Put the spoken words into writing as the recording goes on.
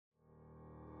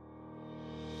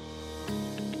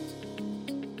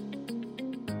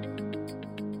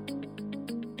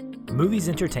Movies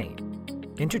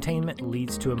entertain. Entertainment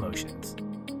leads to emotions.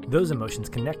 Those emotions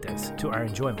connect us to our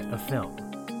enjoyment of film.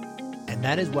 And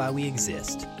that is why we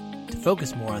exist, to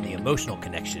focus more on the emotional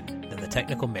connection than the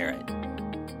technical merit.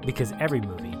 Because every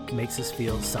movie makes us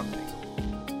feel something.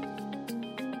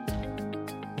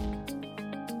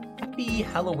 Happy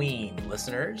Halloween,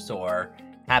 listeners, or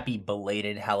happy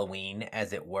belated Halloween,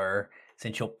 as it were,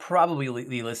 since you'll probably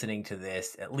be listening to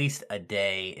this at least a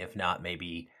day, if not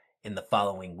maybe in the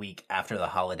following week after the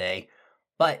holiday.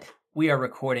 But we are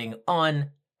recording on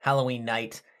Halloween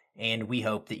night, and we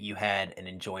hope that you had an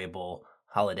enjoyable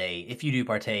holiday if you do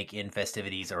partake in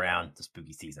festivities around the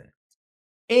spooky season.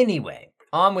 Anyway,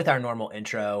 on with our normal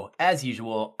intro. As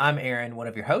usual, I'm Aaron, one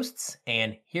of your hosts,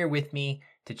 and here with me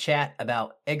to chat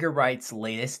about Edgar Wright's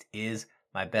latest is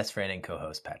my best friend and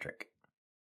co-host, Patrick.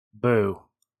 Boo.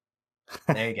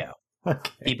 There you go.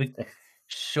 Okay. Keep it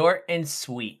short and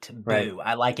sweet. Boo. Right.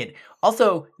 I like it.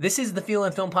 Also, this is the Feel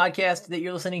and Film podcast that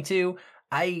you're listening to.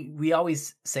 We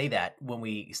always say that when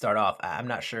we start off. I'm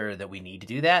not sure that we need to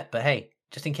do that, but hey,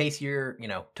 just in case you're,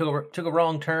 took a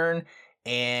wrong turn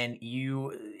and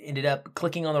you ended up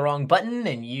clicking on the wrong button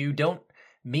and you don't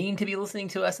mean to be listening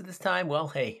to us at this time, well,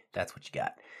 hey, that's what you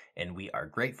got. And we are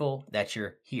grateful that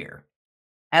you're here.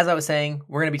 As I was saying,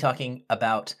 we're going to be talking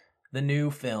about the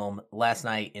new film Last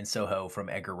Night in Soho from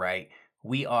Edgar Wright.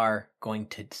 We are going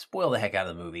to spoil the heck out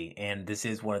of the movie, and this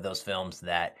is one of those films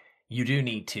that you do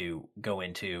need to go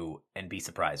into and be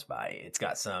surprised by. It's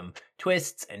got some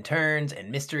twists and turns and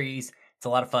mysteries. It's a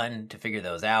lot of fun to figure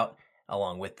those out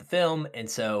along with the film, and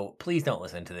so please don't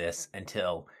listen to this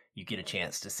until you get a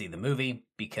chance to see the movie,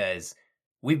 because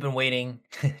we've been waiting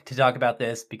to talk about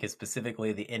this, because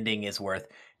specifically the ending is worth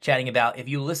chatting about. If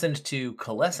you listened to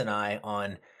Coles and I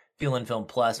on Feel and Film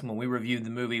Plus, when we reviewed the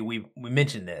movie, we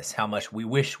mentioned this, how much we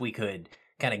wish we could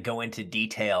kind of go into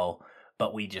detail,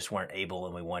 but we just weren't able,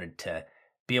 and we wanted to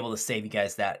be able to save you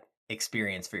guys that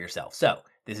experience for yourself. So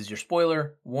this is your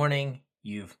spoiler warning.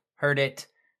 You've heard it.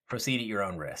 Proceed at your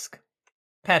own risk.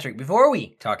 Patrick, before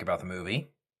we talk about the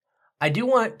movie, I do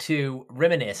want to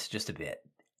reminisce just a bit.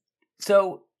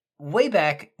 So way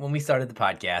back when we started the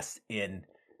podcast in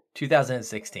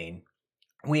 2016,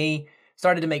 we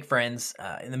started to make friends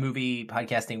in the movie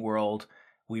podcasting world.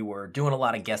 We were doing a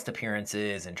lot of guest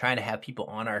appearances and trying to have people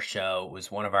on our show. It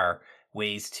was one of our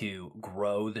ways to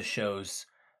grow the show's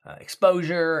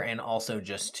exposure, and also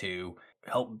just to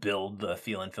help build the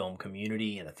Feel and Film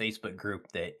community and the Facebook group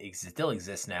that still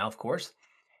exists now, of course.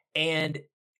 And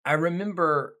I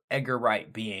remember Edgar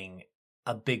Wright being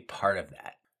a big part of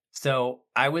that. So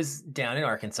I was down in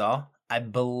Arkansas. I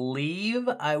believe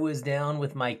I was down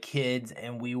with my kids,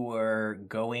 and we were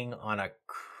going on a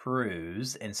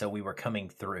cruise, and so we were coming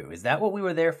through. Is that what we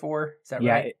were there for? Is that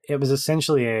right? Yeah, it was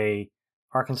essentially a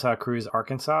Arkansas cruise,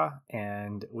 Arkansas,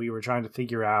 and we were trying to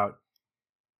figure out,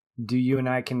 do you and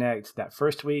I connect that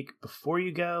first week before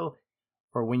you go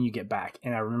or when you get back?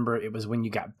 And I remember it was when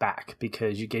you got back,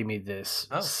 because you gave me this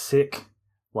sick,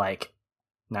 like,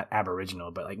 not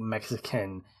Aboriginal, but like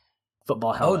Mexican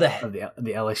football helmet of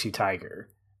the LSU Tiger.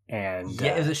 And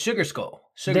yeah, it was a Sugar Skull.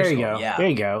 There you go. Yeah. There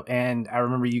you go. And I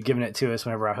remember you giving it to us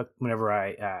whenever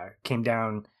I came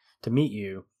down to meet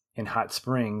you in Hot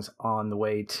Springs on the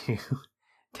way to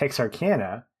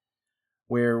Texarkana,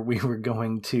 where we were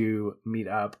going to meet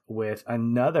up with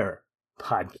another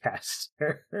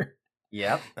podcaster.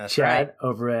 Yep, that's Chad, right.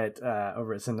 over at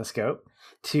Cinescope,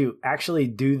 to actually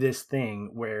do this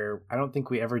thing where I don't think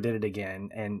we ever did it again,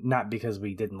 and not because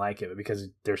we didn't like it, but because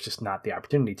there's just not the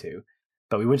opportunity to.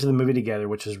 But we went to the movie together,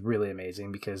 which was really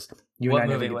amazing, because you what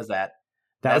and I movie was that?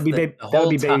 That would be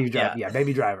Baby Driver. Yeah,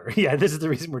 Baby Driver. Yeah, this is the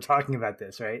reason we're talking about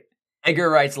this, right? Edgar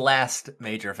Wright's last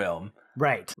major film.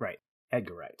 Right.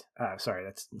 Edgar Wright. Sorry,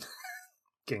 that's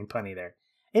getting punny there.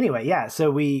 Anyway, yeah,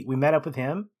 so we met up with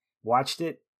him, watched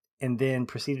it, and then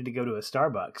proceeded to go to a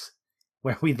Starbucks,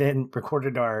 where we then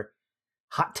recorded our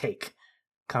hot take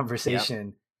conversation.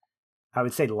 Yep. I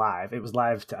would say live. It was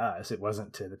live to us. It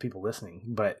wasn't to the people listening,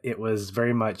 but it was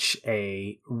very much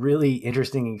a really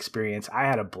interesting experience. I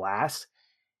had a blast.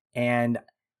 And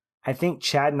I think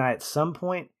Chad and I, at some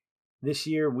point this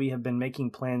year, we have been making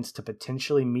plans to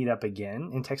potentially meet up again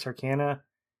in Texarkana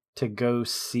to go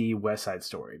see West Side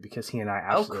Story, because he and I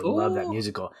absolutely love that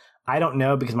musical. I don't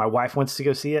know, because my wife wants to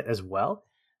go see it as well.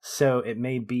 So it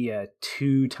may be a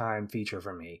 2-time feature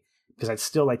for me, because I'd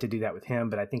still like to do that with him,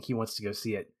 but I think he wants to go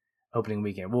see it opening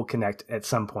weekend. We'll connect at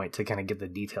some point to kind of get the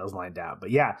details lined out. But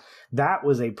yeah, that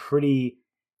was a pretty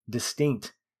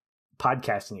distinct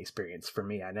podcasting experience for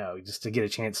me. I know, just to get a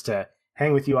chance to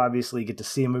hang with you, obviously get to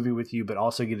see a movie with you, but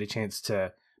also get a chance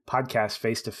to podcast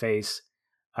face to face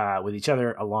with each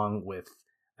other, along with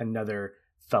another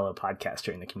fellow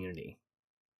podcaster in the community.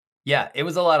 Yeah, it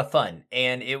was a lot of fun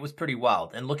and it was pretty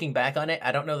wild. And looking back on it,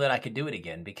 I don't know that I could do it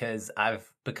again because I've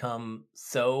become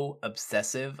so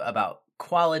obsessive about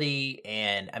quality.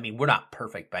 And I mean, we're not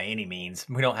perfect by any means.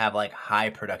 We don't have like high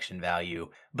production value,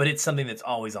 but it's something that's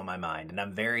always on my mind. And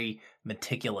I'm very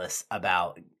meticulous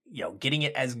about, getting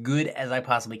it as good as I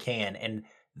possibly can. And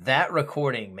that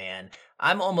recording, man,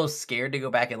 I'm almost scared to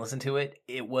go back and listen to it.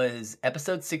 It was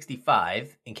episode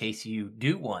 65, in case you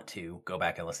do want to go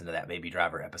back and listen to that Baby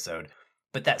Driver episode.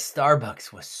 But that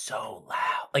Starbucks was so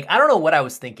loud. Like, I don't know what I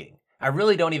was thinking. I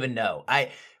really don't even know.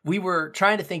 We were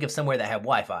trying to think of somewhere that had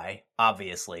Wi-Fi,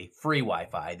 obviously, free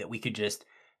Wi-Fi, that we could just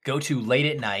go to late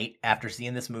at night after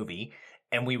seeing this movie.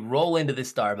 And we roll into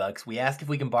this Starbucks. We ask if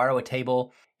we can borrow a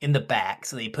table in the back.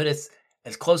 So they put us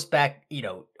as close back,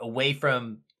 away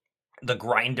from the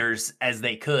grinders as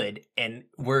they could, and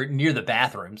we're near the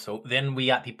bathroom. So then we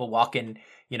got people walking,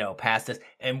 past us,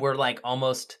 and we're like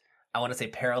almost, I want to say,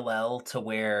 parallel to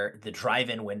where the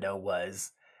drive-in window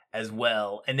was as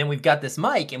well. And then we've got this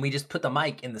mic, and we just put the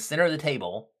mic in the center of the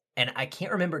table. And I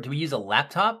can't remember, did we use a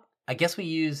laptop? I guess we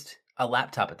used a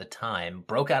laptop at the time,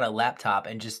 broke out a laptop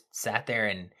and just sat there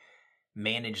and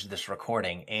managed this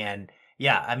recording. And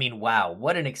yeah, I mean, wow,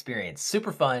 what an experience.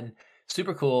 Super fun.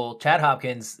 Super cool. Chad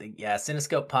Hopkins, yeah,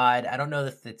 Cinescope Pod. I don't know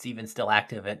if it's even still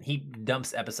active, and he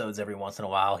dumps episodes every once in a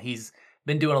while. He's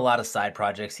been doing a lot of side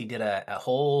projects. He did a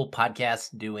whole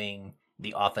podcast doing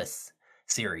the Office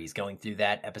series, going through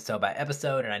that episode by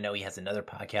episode, and I know he has another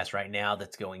podcast right now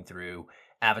that's going through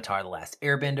Avatar: The Last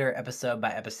Airbender episode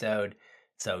by episode.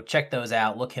 So check those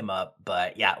out, look him up.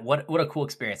 But yeah, what a cool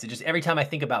experience. It just, every time I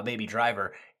think about Baby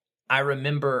Driver, I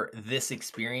remember this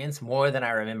experience more than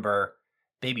I remember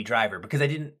Baby Driver, because I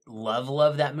didn't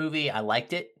love that movie. I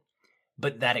liked it,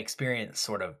 but that experience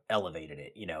sort of elevated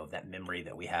it, that memory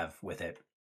that we have with it.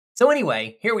 So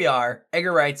anyway, here we are,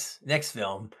 Edgar Wright's next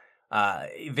film.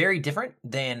 Very different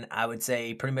than, I would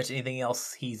say, pretty much anything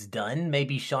else he's done.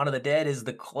 Maybe Shaun of the Dead is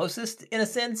the closest in a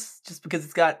sense, just because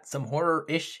it's got some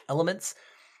horror-ish elements,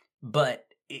 but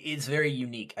it's very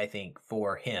unique, I think,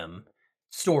 for him,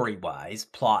 story-wise,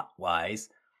 plot-wise,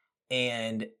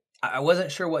 and I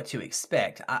wasn't sure what to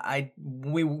expect.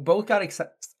 We both got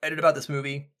excited about this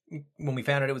movie when we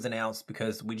found out it was announced,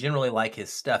 because we generally like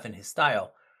his stuff and his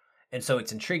style. And so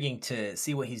it's intriguing to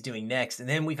see what he's doing next. And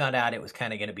then we found out it was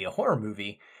kind of going to be a horror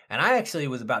movie. And I actually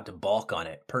was about to balk on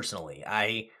it personally.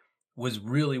 I was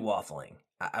really waffling.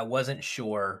 I wasn't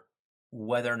sure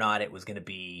whether or not it was going to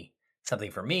be something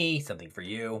for me, something for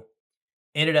you.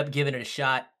 Ended up giving it a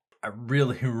shot. I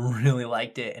really, really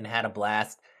liked it and had a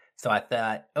blast. So I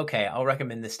thought, okay, I'll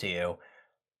recommend this to you.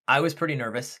 I was pretty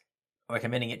nervous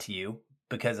recommending it to you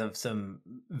because of some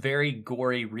very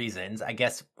gory reasons. I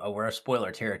guess we're a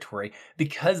spoiler territory,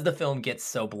 because the film gets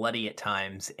so bloody at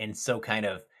times and so kind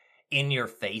of in your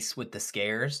face with the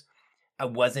scares. I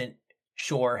wasn't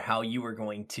sure how you were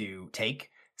going to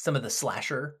take some of the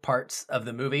slasher parts of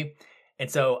the movie. And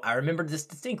so I remember this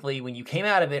distinctly. When you came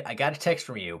out of it, I got a text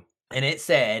from you and it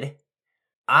said,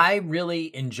 I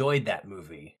really enjoyed that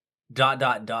movie. ...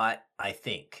 I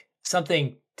think.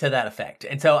 Something to that effect.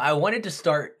 And so I wanted to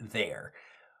start there.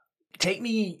 Take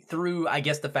me through, I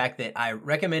guess, the fact that I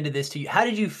recommended this to you. How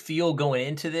did you feel going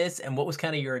into this? And what was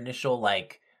kind of your initial,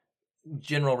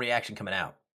 general reaction coming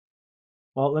out?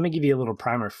 Well, let me give you a little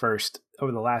primer first.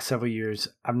 Over the last several years,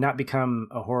 I've not become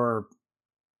a horror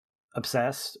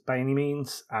obsessed by any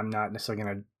means. I'm not necessarily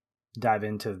going to dive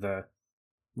into the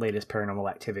latest Paranormal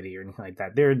Activity or anything like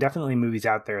that. There are definitely movies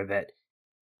out there that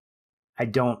I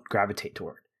don't gravitate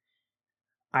toward.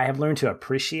 I have learned to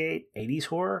appreciate 80s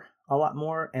horror a lot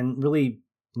more, and really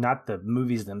not the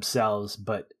movies themselves,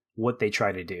 but what they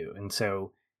try to do. And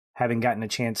so having gotten a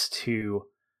chance to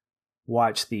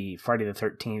watch the Friday the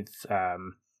 13th,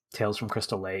 Tales from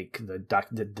Crystal Lake, the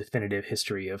definitive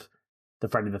history of the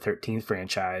Friday the 13th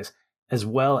franchise, as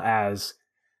well as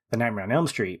the Nightmare on Elm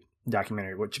Street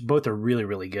documentary, which both are really,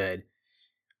 really good,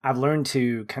 I've learned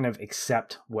to kind of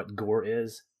accept what gore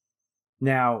is.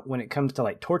 Now, when it comes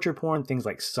to torture porn, things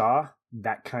like Saw,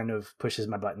 that kind of pushes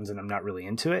my buttons and I'm not really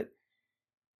into it.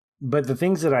 But the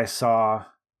things that I saw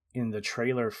in the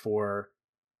trailer for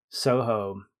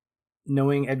Soho,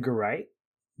 knowing Edgar Wright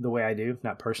the way I do,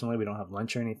 not personally, we don't have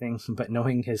lunch or anything, but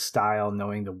knowing his style,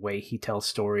 knowing the way he tells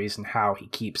stories and how he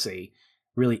keeps a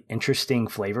really interesting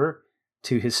flavor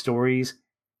to his stories,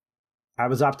 I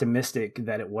was optimistic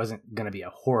that it wasn't going to be a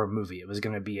horror movie. It was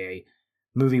going to be a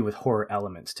movie with horror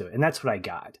elements to it. And that's what I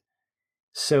got.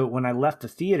 So when I left the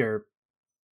theater,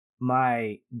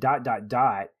 my ...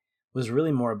 was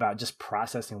really more about just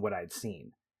processing what I'd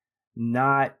seen.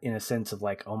 not in a sense of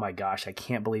like, oh my gosh, I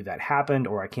can't believe that happened,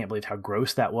 or I can't believe how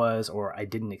gross that was, or I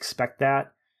didn't expect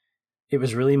that. It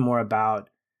was really more about,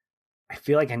 I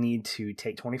feel like I need to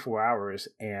take 24 hours,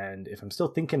 and if I'm still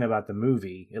thinking about the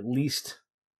movie, at least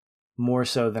more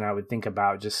so than I would think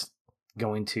about just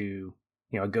going to,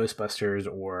 a Ghostbusters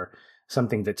or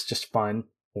something that's just fun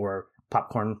or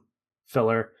popcorn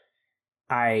filler.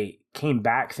 I came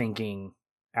back thinking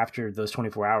after those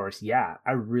 24 hours, yeah,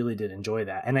 I really did enjoy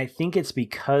that. And I think it's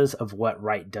because of what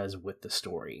Wright does with the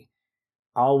story.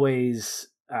 I always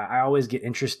get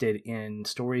interested in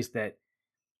stories that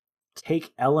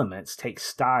take elements, take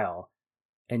style,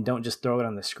 and don't just throw it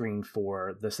on the screen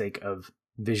for the sake of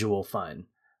visual fun.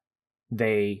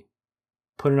 They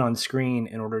put it on screen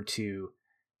in order to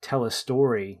tell a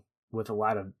story with a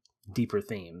lot of deeper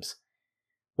themes.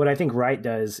 What I think Wright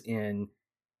does in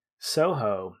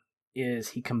Soho is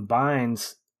he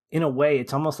combines, in a way,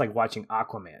 it's almost like watching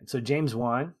Aquaman. So James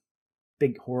Wan,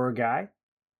 big horror guy,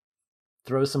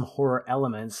 throws some horror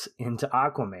elements into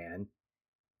Aquaman,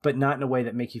 but not in a way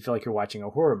that make you feel like you're watching a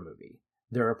horror movie.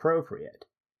 They're appropriate.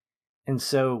 And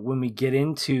so when we get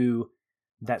into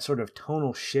that sort of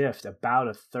tonal shift about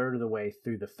a third of the way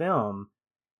through the film,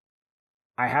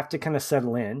 I have to kind of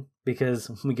settle in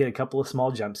because we get a couple of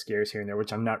small jump scares here and there,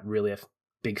 which I'm not really a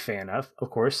big fan of. Of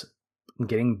course, I'm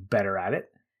getting better at it.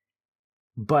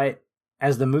 But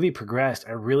as the movie progressed,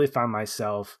 I really found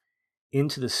myself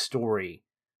into the story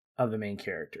of the main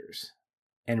characters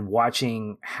and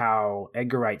watching how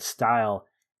Edgar Wright's style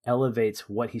elevates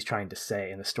what he's trying to say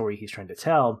and the story he's trying to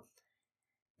tell.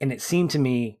 And it seemed to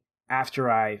me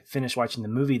after I finished watching the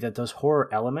movie that those horror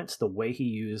elements, the way he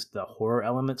used the horror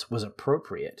elements was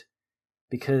appropriate,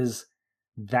 because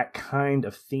that kind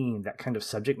of theme, that kind of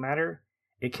subject matter,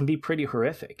 it can be pretty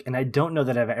horrific. And I don't know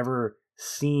that I've ever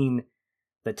seen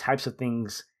the types of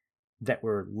things that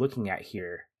we're looking at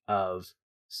here of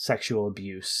sexual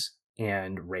abuse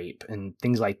and rape and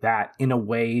things like that in a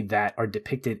way that are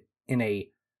depicted in a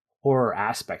horror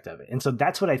aspect of it. And so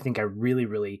that's what I think I really,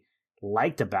 really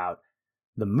liked about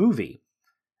the movie.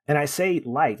 And I say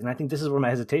liked, and I think this is where my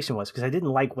hesitation was, because I didn't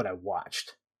like what I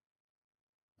watched.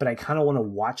 But I kind of want to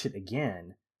watch it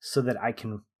again so that I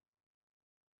can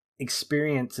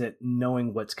experience it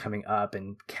knowing what's coming up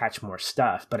and catch more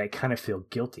stuff. But I kind of feel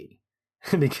guilty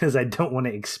because I don't want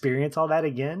to experience all that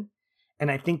again. And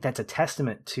I think that's a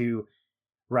testament to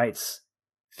Wright's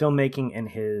filmmaking and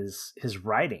his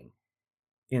writing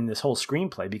in this whole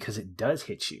screenplay, because it does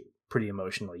hit you pretty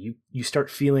emotionally. You start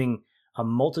feeling a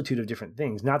multitude of different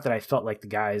things. Not that I felt like the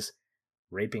guy's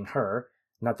raping her,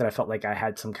 not that I felt like I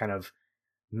had some kind of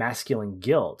masculine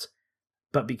guilt,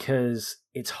 but because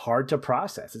it's hard to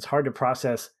process. It's hard to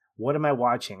process, what am I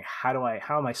watching? How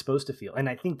am I supposed to feel? And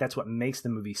I think that's what makes the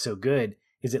movie so good,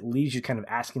 is it leaves you kind of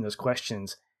asking those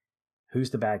questions.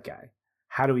 Who's the bad guy?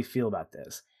 How do we feel about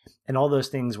this? And all those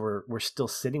things were still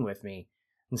sitting with me.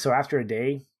 And so after a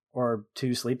day or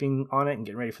two sleeping on it and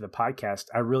getting ready for the podcast,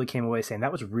 I really came away saying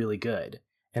that was really good.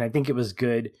 And I think it was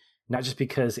good, not just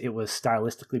because it was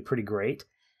stylistically pretty great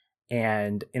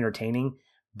and entertaining,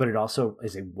 but it also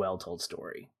is a well-told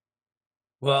story.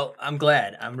 Well, I'm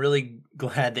glad. I'm really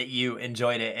glad that you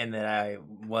enjoyed it and that I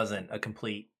wasn't a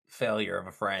complete failure of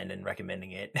a friend in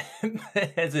recommending it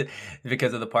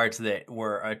because of the parts that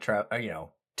were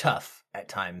tough at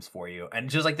times for you, and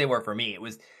just like they were for me.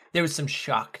 There was some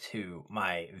shock to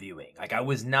my viewing. Like, I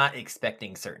was not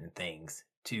expecting certain things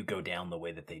to go down the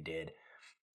way that they did.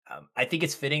 I think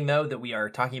it's fitting, though, that we are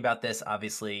talking about this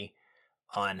obviously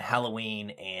on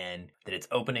Halloween and that it's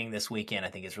opening this weekend. I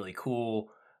think it's really cool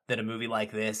that a movie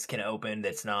like this can open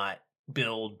that's not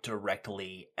billed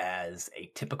directly as a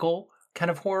typical kind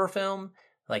of horror film,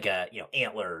 like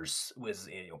Antlers was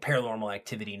Paranormal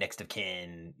Activity, Next of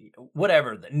Kin,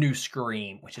 whatever, the new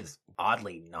Scream, which is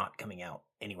oddly not coming out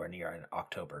anywhere near in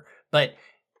October, but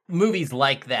movies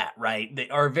like that, right,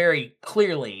 that are very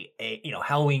clearly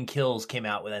Halloween Kills came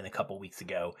out within a couple weeks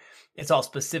ago. It's all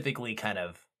specifically kind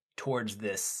of towards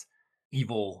this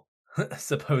evil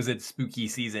supposed spooky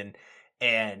season,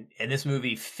 and this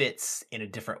movie fits in a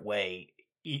different way.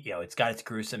 It's got its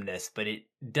gruesomeness, but it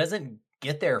doesn't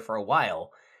get there for a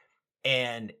while,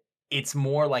 and it's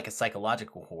more like a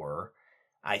psychological horror,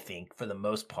 I think, for the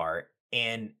most part.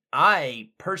 And I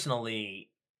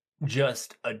personally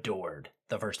just adored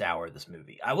the first hour of this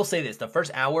movie. I will say this, the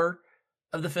first hour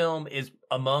of the film is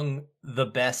among the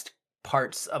best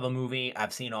parts of a movie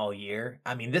I've seen all year.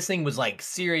 I mean, this thing was like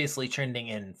seriously trending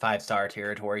in 5-star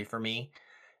territory for me.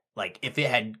 Like, if it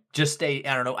had just stayed,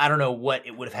 I don't know what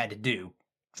it would have had to do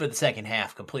for the second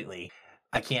half completely.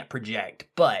 I can't project,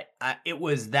 but it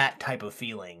was that type of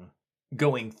feeling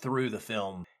going through the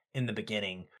film in the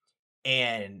beginning.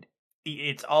 And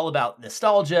it's all about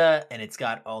nostalgia, and it's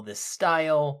got all this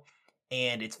style,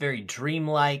 and it's very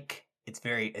dreamlike. It's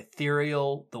very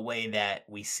ethereal, the way that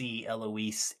we see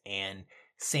Eloise and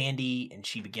Sandy, and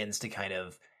she begins to kind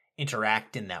of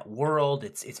interact in that world.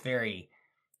 It's very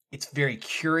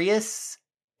curious.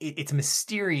 It's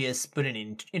mysterious, but in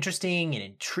an interesting and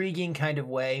intriguing kind of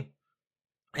way.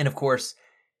 And of course,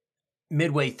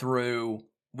 midway through,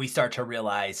 we start to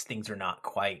realize things are not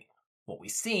quite what we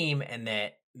seem, and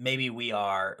that maybe we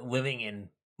are living in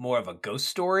more of a ghost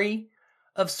story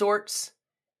of sorts.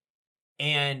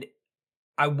 And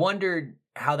I wondered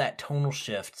how that tonal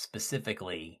shift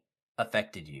specifically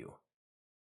affected you,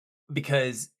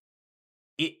 because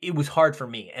it was hard for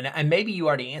me. And maybe you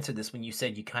already answered this when you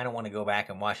said you kind of want to go back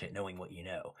and watch it knowing what you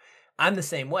know. I'm the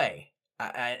same way.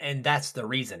 And that's the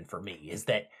reason for me, is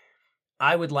that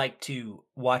I would like to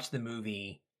watch the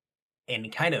movie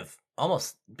and kind of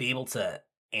almost be able to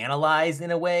analyze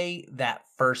in a way that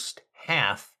first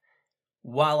half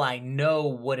while I know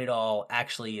what it all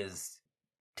actually is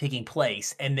taking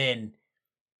place, and then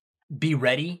be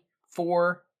ready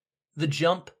for the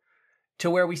jump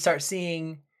to where we start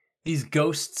seeing these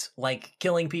ghosts like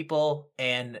killing people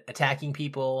and attacking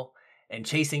people and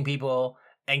chasing people,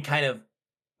 and kind of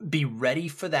be ready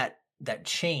for that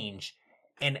change.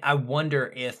 And I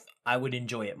wonder if I would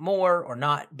enjoy it more or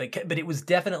not, but it was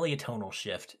definitely a tonal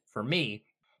shift for me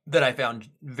that I found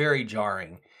very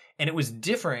jarring, and it was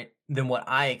different than what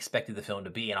I expected the film to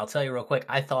be. And I'll tell you real quick,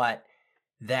 I thought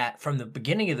that from the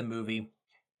beginning of the movie,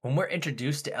 when we're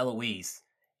introduced to Eloise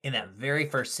in that very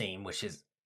first scene, which is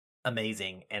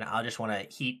amazing, and I just want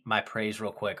to heap my praise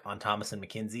real quick on Thomasin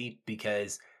McKenzie,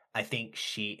 because I think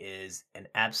she is an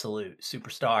absolute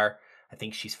superstar. I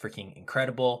think she's freaking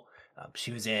incredible.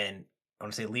 She was in, I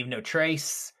want to say, Leave No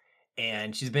Trace,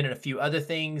 and she's been in a few other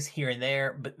things here and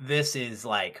there, but this is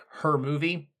like her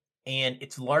movie, and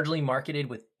it's largely marketed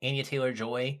with Anya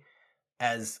Taylor-Joy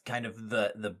as kind of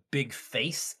the big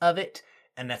face of it.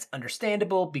 And that's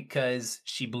understandable, because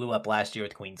she blew up last year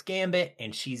with Queen's Gambit,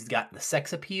 and she's got the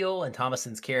sex appeal. And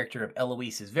Thomasin's character of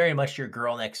Eloise is very much your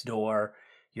girl next door,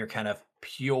 your kind of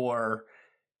pure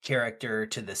character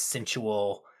to the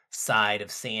sensual side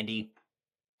of Sandy.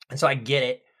 And so I get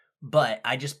it, but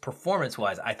I just, performance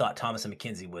wise, I thought Thomasin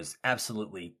McKenzie was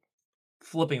absolutely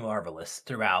flipping marvelous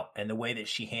throughout, and the way that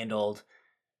she handled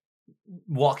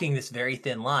walking this very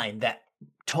thin line that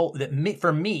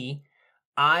for me,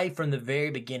 I from the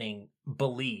very beginning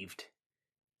believed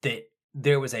that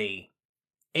there was a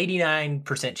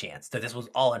 89% chance that this was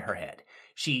all in her head.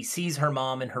 She sees her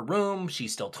mom in her room,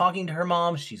 she's still talking to her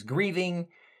mom, she's grieving.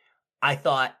 I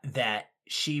thought that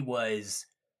she was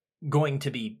going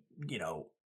to be,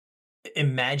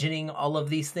 imagining all of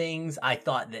these things. I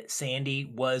thought that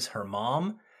Sandy was her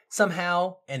mom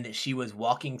somehow, and that she was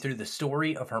walking through the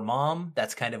story of her mom.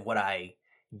 That's kind of what I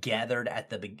gathered at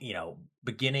the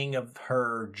beginning of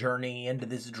her journey into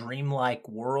this dreamlike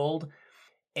world.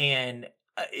 And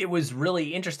it was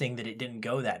really interesting that it didn't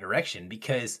go that direction,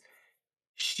 because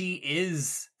she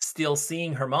is still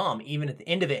seeing her mom even at the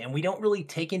end of it, and we don't really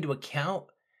take into account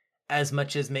as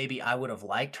much as maybe I would have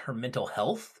liked her mental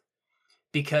health,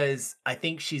 because I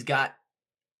think she's got,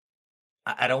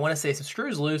 I don't want to say some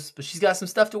screws loose, but she's got some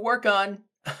stuff to work on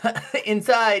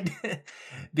inside,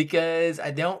 because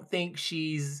I don't think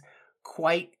she's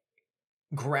quite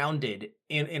grounded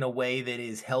in a way that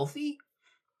is healthy.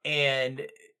 And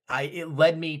it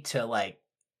led me to, like,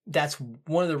 that's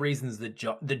one of the reasons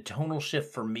the tonal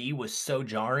shift for me was so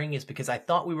jarring, is because I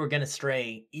thought we were going to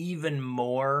stray even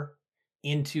more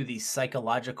into the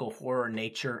psychological horror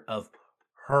nature of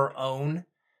her own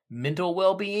mental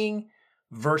well-being,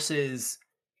 versus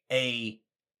a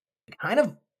kind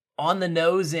of on the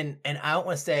nose, and I don't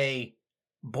want to say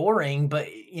boring, but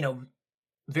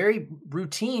very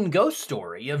routine ghost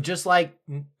story of just like,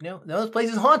 those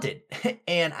places haunted.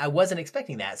 And I wasn't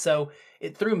expecting that, so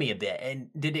it threw me a bit. And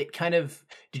did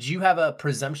you have a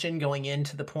presumption going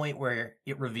into the point where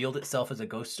it revealed itself as a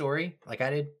ghost story like I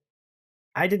did?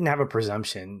 I didn't have a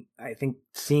presumption. I think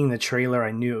seeing the trailer,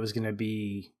 I knew it was going to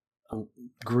be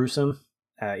gruesome.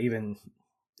 Even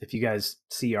if you guys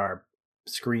see our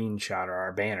screenshot or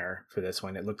our banner for this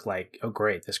one, it looked like, oh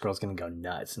great, this girl's going to go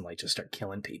nuts and like just start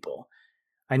killing people.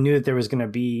 I knew that there was going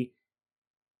to be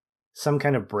some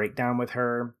kind of breakdown with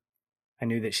her. I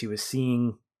knew that she was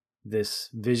seeing this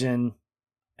vision,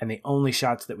 and the only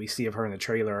shots that we see of her in the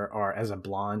trailer are as a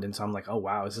blonde. And so I'm like, oh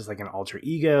wow, is this like an alter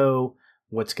ego?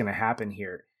 What's going to happen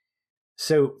here?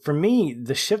 So for me,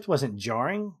 the shift wasn't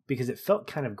jarring because it felt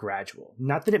kind of gradual.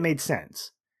 Not that it made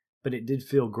sense, but it did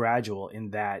feel gradual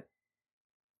in that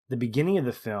the beginning of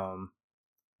the film,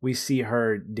 we see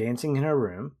her dancing in her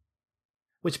room,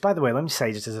 which, by the way, let me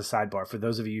say just as a sidebar, for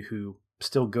those of you who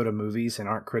still go to movies and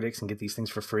aren't critics and get these things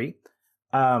for free,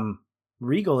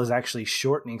 Regal is actually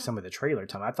shortening some of the trailer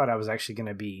time. I thought I was actually going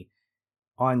to be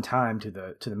on time to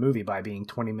the movie by being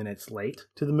 20 minutes late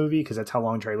to the movie, because that's how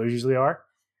long trailers usually are.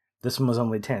 This one was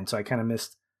only 10, so I kind of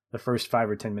missed the first 5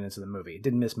 or 10 minutes of the movie.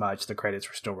 Didn't miss much. The credits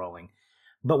were still rolling.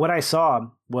 But what I saw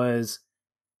was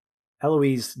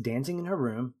Eloise dancing in her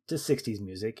room to 60s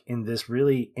music in this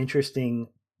really interesting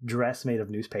dress made of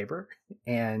newspaper.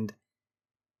 And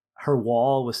her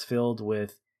wall was filled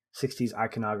with 60s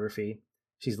iconography.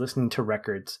 She's listening to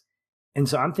records. And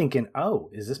so I'm thinking, oh,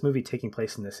 is this movie taking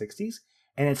place in the 60s?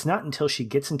 And it's not until she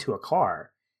gets into a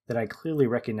car that I clearly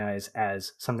recognize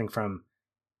as something from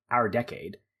our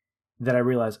decade that I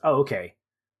realize, oh, okay.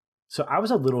 So I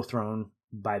was a little thrown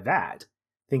by that,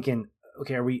 thinking,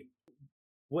 okay,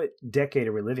 what decade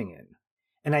are we living in?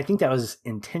 And I think that was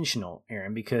intentional,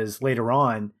 Aaron, because later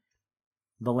on,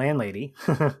 the landlady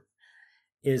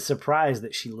is surprised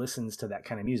that she listens to that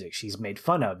kind of music. She's made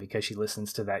fun of because she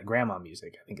listens to that grandma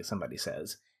music, I think as somebody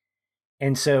says.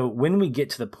 And so when we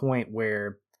get to the point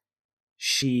where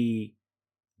she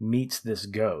meets this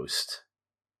ghost,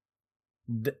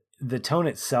 the tone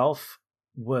itself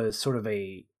was sort of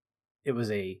a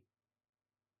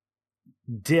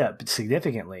dip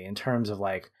significantly in terms of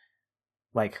like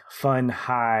fun,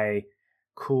 high,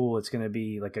 cool. It's going to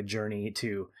be like a journey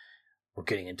to, we're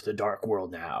getting into the dark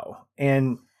world now.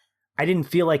 And I didn't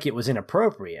feel like it was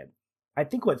inappropriate. I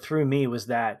think what threw me was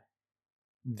that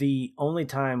the only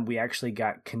time we actually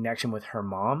got connection with her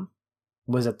mom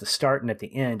was at the start and at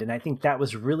the end. And I think that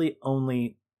was really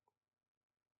only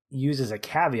used as a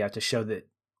caveat to show that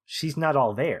she's not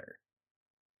all there.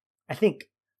 I think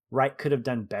Wright could have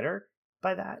done better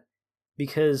by that,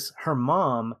 because her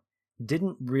mom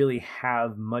didn't really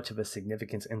have much of a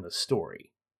significance in the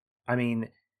story. I mean,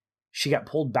 she got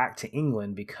pulled back to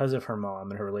England because of her mom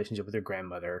and her relationship with her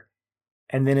grandmother.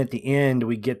 And then at the end,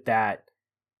 we get that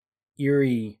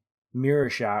eerie mirror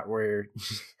shot where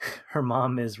her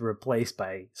mom is replaced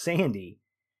by Sandy.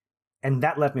 And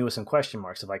that left me with some question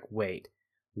marks of like, wait,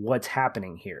 what's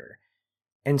happening here?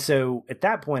 And so at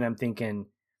that point, I'm thinking,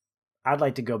 I'd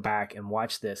like to go back and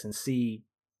watch this and see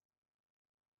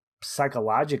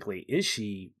psychologically, is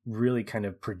she really kind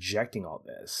of projecting all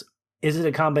this? Is it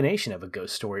a combination of a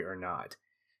ghost story or not?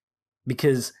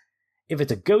 Because if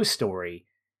it's a ghost story,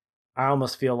 I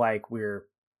almost feel like we're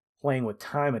playing with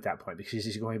time at that point, because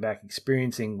she's going back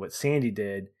experiencing what Sandy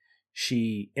did.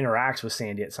 She interacts with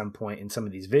Sandy at some point in some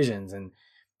of these visions, and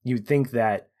you'd think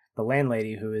that the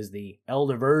landlady, who is the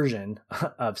elder version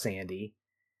of Sandy,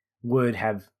 would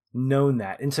have known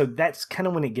that. And so that's kind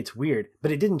of when it gets weird,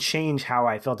 but it didn't change how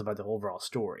I felt about the overall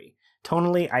story.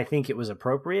 Tonally, I think it was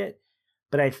appropriate,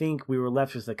 but I think we were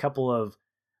left with a couple of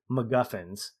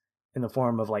MacGuffins in the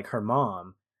form of like her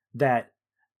mom that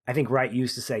I think Wright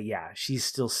used to say, yeah, she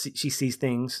sees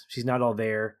things. She's not all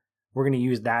there. We're going to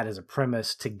use that as a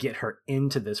premise to get her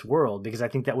into this world, because I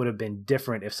think that would have been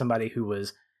different if somebody who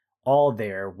was all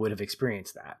there would have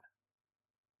experienced that.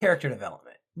 Character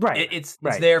development. Right. It's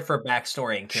right. there for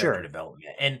backstory and character Sure.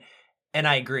 development. And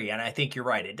I agree. And I think you're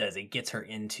right. It does. It gets her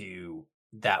into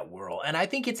that world. And I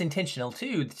think it's intentional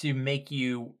too, to make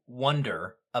you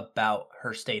wonder about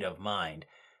her state of mind.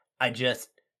 I just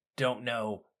don't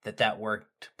know that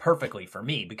worked perfectly for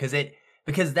me, because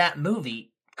that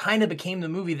movie kind of became the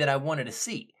movie that I wanted to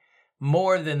see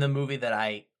more than the movie that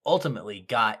I ultimately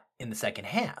got in the second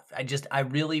half. I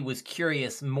really was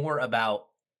curious more about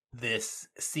this,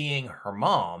 seeing her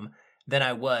mom, than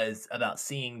I was about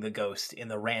seeing the ghost in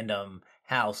the random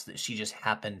house that she just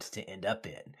happened to end up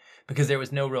in, because there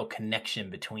was no real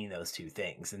connection between those two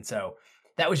things. And so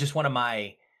that was just one of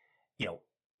my,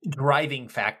 driving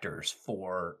factors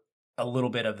for a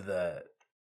little bit of the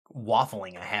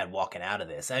waffling I had walking out of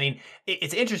this. I mean,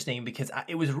 it's interesting because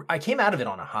I came out of it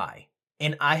on a high,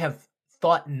 and I have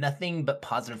thought nothing but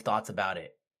positive thoughts about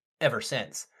it ever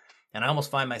since. And I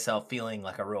almost find myself feeling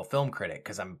like a real film critic,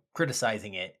 because I'm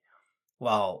criticizing it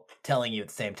while telling you at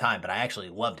the same time, but I actually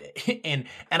loved it. and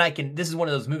this is one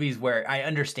of those movies where I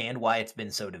understand why it's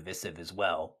been so divisive as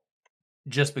well,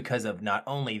 just because of not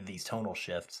only these tonal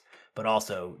shifts, but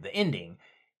also the ending.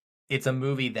 It's a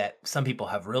movie that some people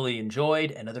have really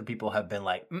enjoyed, and other people have been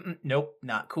like, nope,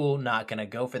 not cool, not going to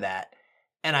go for that.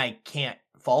 And I can't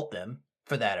fault them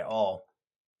for that at all.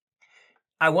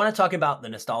 I want to talk about the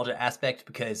nostalgia aspect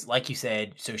because, like you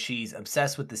said, so she's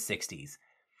obsessed with the 60s.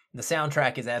 The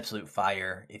soundtrack is absolute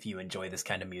fire if you enjoy this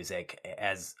kind of music.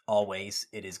 As always,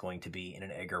 it is going to be in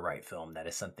an Edgar Wright film. That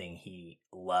is something he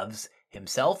loves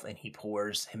himself, and he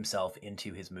pours himself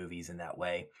into his movies in that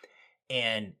way.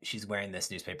 And she's wearing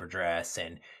this newspaper dress,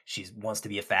 and she wants to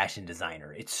be a fashion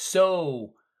designer. It's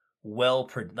so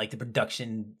like the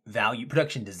production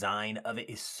design of it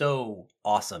is so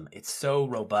awesome. It's so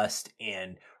robust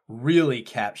and really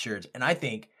captured. And I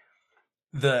think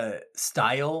the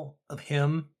style of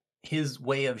his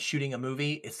way of shooting a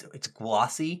movie, it's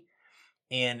glossy,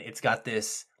 and it's got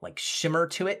this like shimmer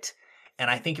to it. And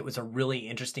I think it was a really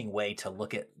interesting way to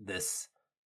look at this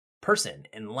person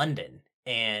in London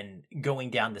and going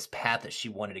down this path that she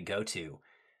wanted to go to.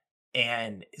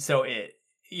 And so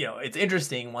it's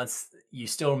interesting once you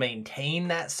still maintain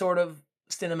that sort of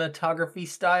cinematography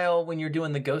style when you're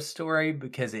doing the ghost story,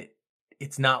 because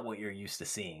it's not what you're used to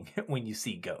seeing when you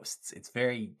see ghosts. It's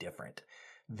very different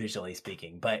visually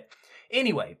speaking. But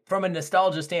anyway, from a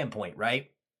nostalgia standpoint,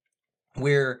 right?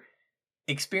 We're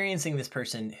experiencing this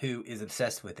person who is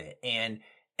obsessed with it. And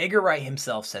Edgar Wright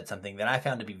himself said something that I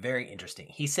found to be very interesting.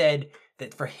 He said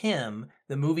that for him,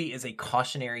 the movie is a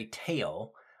cautionary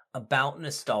tale about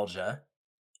nostalgia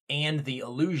and the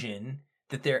illusion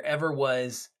that there ever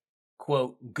was,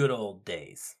 quote, good old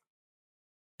days.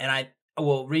 And I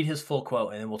will read his full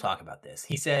quote and then we'll talk about this.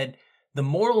 He said, "The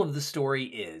moral of the story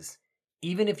is,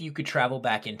 even if you could travel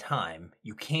back in time,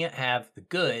 you can't have the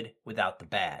good without the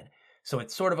bad. So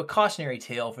it's sort of a cautionary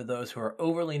tale for those who are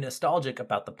overly nostalgic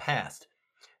about the past.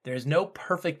 There is no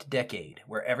perfect decade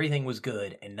where everything was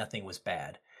good and nothing was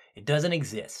bad. It doesn't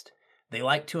exist. They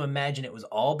like to imagine it was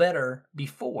all better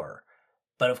before,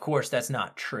 but of course that's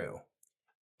not true."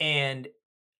 And,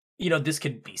 this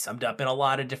could be summed up in a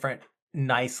lot of different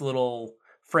nice little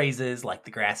phrases like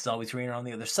the grass is always greener on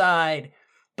the other side.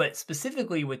 But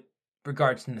specifically with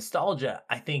regards to nostalgia,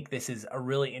 I think this is a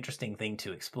really interesting thing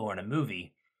to explore in a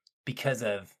movie because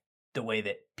of the way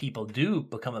that people do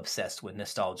become obsessed with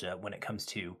nostalgia when it comes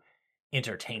to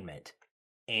entertainment.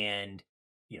 And,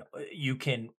 you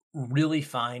can really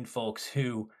find folks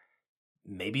who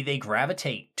maybe they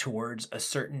gravitate towards a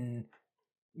certain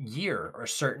year or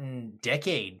certain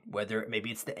decade, whether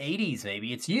maybe it's the 80s,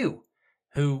 maybe it's you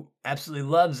who absolutely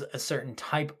loves a certain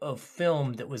type of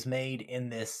film that was made in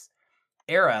this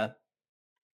era,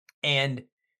 and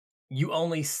you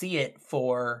only see it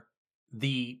for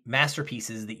the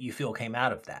masterpieces that you feel came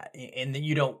out of that. And then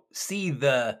you don't see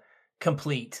the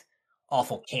complete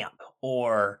awful camp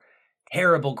or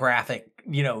terrible graphic,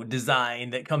 design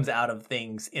that comes out of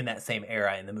things in that same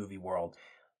era in the movie world.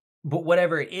 But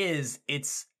whatever it is,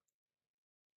 it's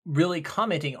really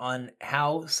commenting on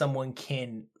how someone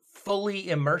can fully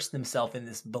immerse themselves in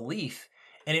this belief,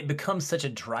 and it becomes such a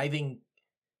driving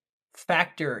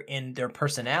factor in their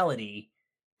personality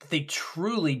that they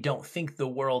truly don't think the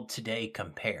world today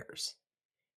compares.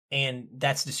 And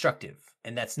that's destructive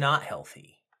and that's not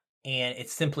healthy. And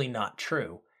it's simply not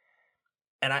true.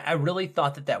 And I really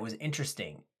thought that that was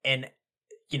interesting. And,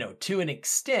 to an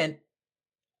extent,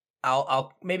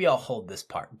 I'll hold this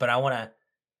part, but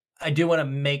I do want to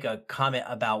make a comment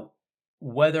about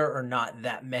whether or not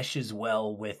that meshes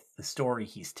well with the story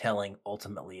he's telling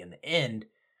ultimately in the end.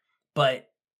 But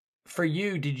for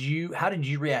you, how did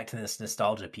you react to this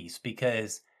nostalgia piece?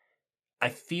 Because I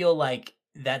feel like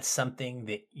that's something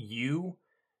that you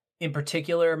in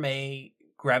particular may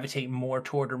gravitate more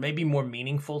toward, or maybe more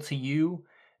meaningful to you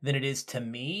than it is to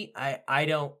me. I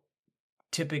don't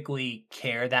typically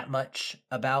care that much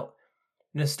about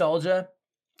nostalgia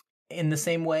in the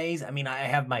same ways. I mean, I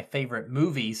have my favorite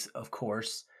movies, of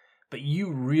course, but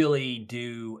you really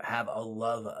do have a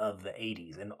love of the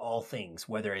 80s and all things,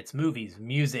 whether it's movies,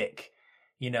 music,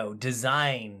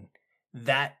 design.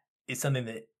 That is something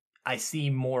that I see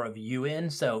more of you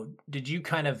in. So, did you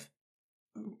kind of,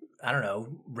 I don't know,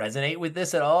 resonate with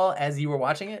this at all as you were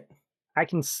watching it? I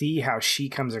can see how she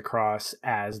comes across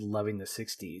as loving the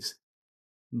 60s,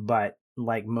 but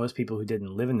like most people who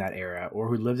didn't live in that era or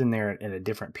who lived in there in a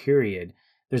different period,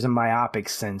 there's a myopic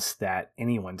sense that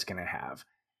anyone's going to have.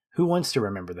 Who wants to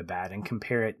remember the bad and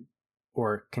compare it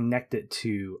or connect it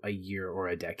to a year or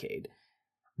a decade?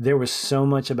 There was so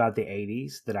much about the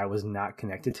 80s that I was not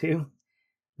connected to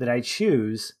that I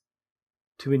choose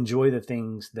to enjoy the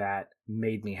things that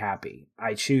made me happy.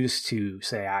 I choose to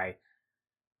say I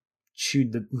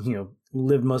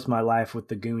lived most of my life with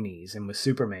the Goonies and with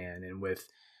Superman and with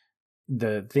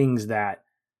the things that,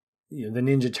 the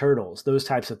Ninja Turtles, those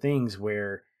types of things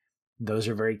where those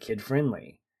are very kid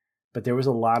friendly. But there was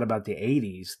a lot about the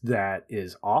 80s that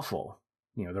is awful.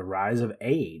 The rise of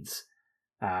AIDS,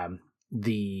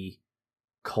 the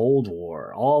Cold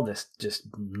War, all this just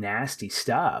nasty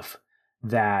stuff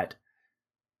that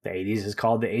the 80s is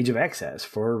called the age of excess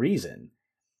for a reason.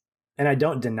 And I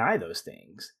don't deny those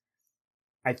things.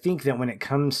 I think that when it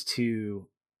comes to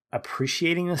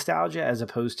appreciating nostalgia as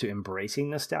opposed to embracing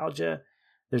nostalgia,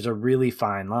 there's a really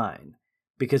fine line,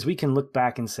 because we can look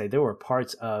back and say there were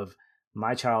parts of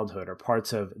my childhood or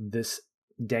parts of this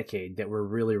decade that were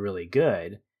really, really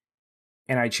good.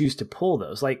 And I choose to pull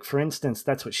those. Like, for instance,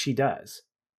 that's what she does.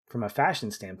 From a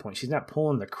fashion standpoint, she's not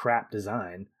pulling the crap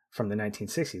design from the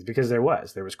 1960s, because there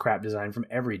was crap design from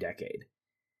every decade.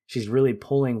 She's really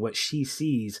pulling what she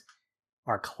sees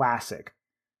are classic,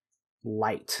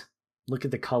 light. Look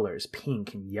at the colors,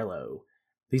 pink and yellow.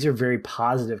 These are very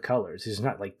positive colors. These are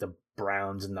not like the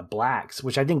browns and the blacks,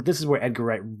 which I think this is where Edgar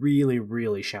Wright really,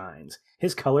 really shines.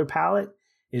 His color palette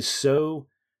is so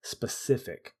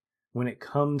specific when it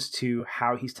comes to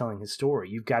how he's telling his story.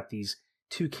 You've got these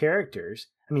two characters.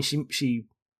 I mean, she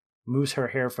moves her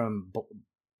hair from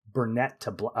brunette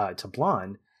to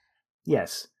blonde,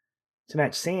 yes, to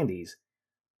match Sandy's,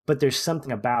 but there's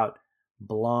something about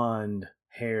blonde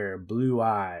hair, blue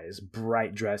eyes,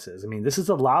 bright dresses. I mean, this is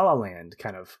a La La Land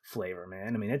kind of flavor,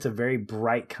 man. I mean, it's a very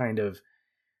bright kind of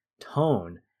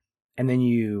tone. And then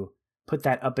you put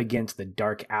that up against the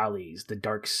dark alleys, the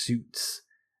dark suits,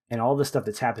 and all the stuff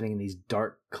that's happening in these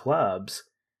dark clubs.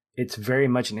 It's very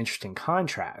much an interesting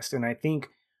contrast. And I think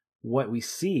what we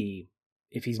see,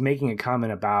 if he's making a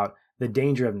comment about the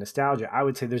danger of nostalgia, I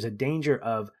would say there's a danger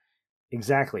of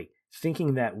exactly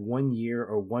thinking that 1 year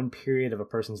or one period of a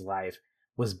person's life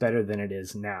was better than it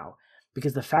is now.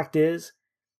 Because the fact is,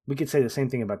 we could say the same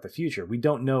thing about the future. We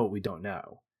don't know what we don't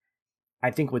know.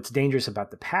 I think what's dangerous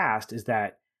about the past is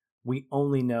that we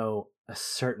only know a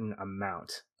certain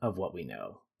amount of what we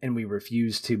know, and we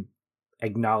refuse to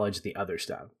acknowledge the other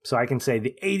stuff. So I can say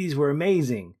the 80s were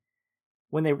amazing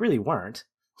when they really weren't,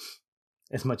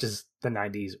 as much as the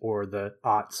 90s or the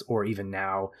aughts or even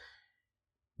now.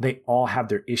 They all have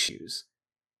their issues.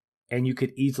 And you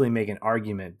could easily make an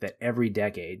argument that every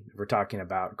decade, if we're talking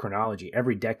about chronology,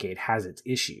 every decade has its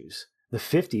issues. The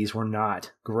 50s were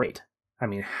not great. I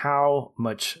mean, how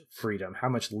much freedom, how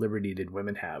much liberty did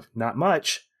women have? Not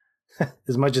much.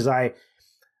 As much as I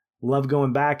love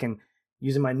going back and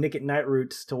using my Nick at Night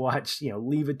roots to watch,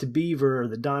 Leave It to Beaver or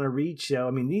the Donna Reed show.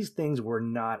 I mean, these things were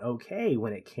not okay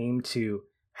when it came to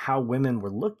how women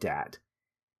were looked at.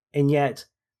 And yet,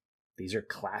 these are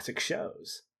classic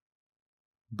shows.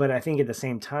 But I think at the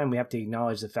same time, we have to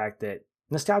acknowledge the fact that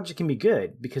nostalgia can be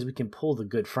good because we can pull the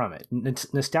good from it.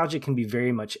 Nostalgia can be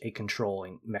very much a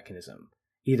controlling mechanism.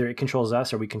 Either it controls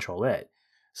us or we control it.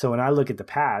 So when I look at the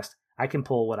past, I can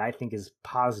pull what I think is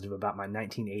positive about my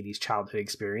 1980s childhood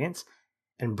experience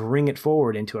and bring it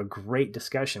forward into a great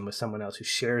discussion with someone else who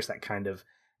shares that kind of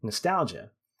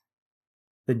nostalgia.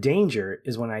 The danger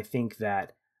is when I think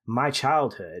that my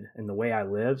childhood and the way I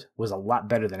lived was a lot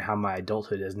better than how my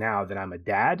adulthood is now, that I'm a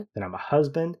dad, that I'm a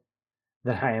husband,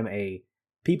 that I am a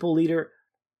people leader.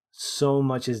 So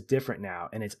much is different now,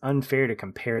 and it's unfair to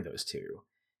compare those two.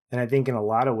 And I think in a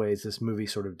lot of ways, this movie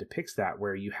sort of depicts that,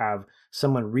 where you have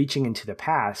someone reaching into the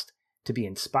past to be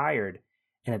inspired.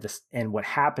 And what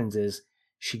happens is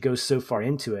she goes so far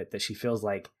into it that she feels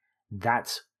like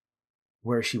that's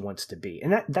where she wants to be.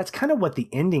 And that's kind of what the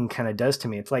ending kind of does to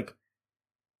me. It's like,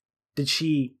 did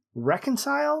she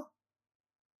reconcile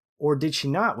or did she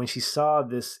not when she saw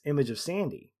this image of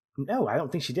Sandy? No, I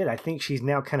don't think she did. I think she's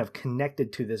now kind of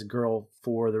connected to this girl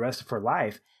for the rest of her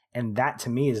life. And that to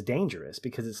me is dangerous,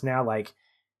 because it's now like,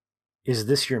 is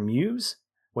this your muse?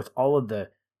 With all of the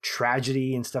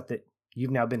tragedy and stuff that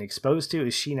you've now been exposed to,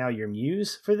 is she now your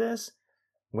muse for this?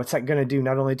 What's that going to do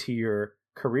not only to your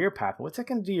career path, but what's that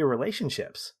going to do to your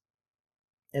relationships?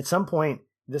 At some point,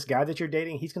 this guy that you're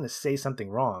dating, he's going to say something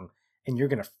wrong and you're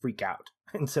going to freak out.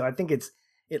 And so I think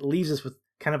it leaves us with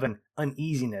kind of an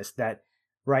uneasiness that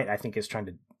Wright, I think, is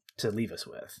trying to leave us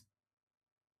with.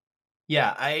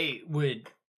 Yeah, I would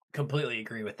completely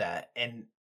agree with that. And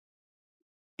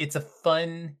it's a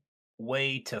fun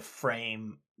way to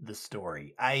frame the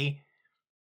story. I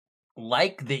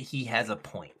like that he has a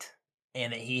point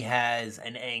and that he has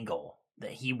an angle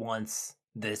that he wants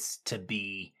this to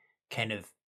be kind of.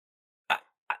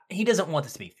 He doesn't want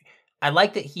this to be. I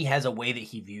like that he has a way that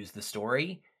he views the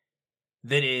story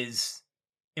that is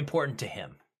important to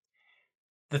him.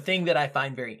 The thing that I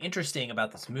find very interesting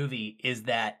about this movie is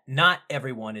that not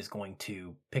everyone is going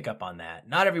to pick up on that.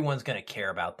 Not everyone's going to care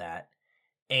about that.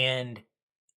 And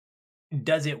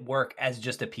does it work as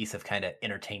just a piece of kind of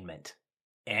entertainment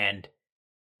and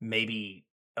maybe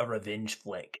a revenge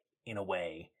flick in a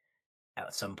way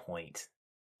at some point?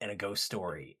 and a ghost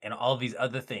story and all these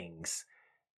other things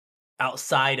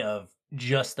outside of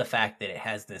just the fact that it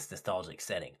has this nostalgic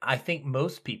setting. I think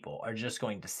most people are just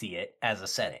going to see it as a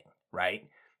setting, right?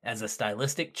 As a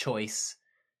stylistic choice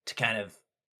to kind of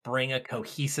bring a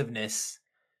cohesiveness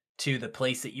to the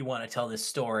place that you want to tell this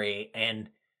story and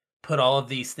put all of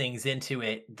these things into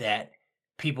it that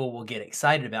people will get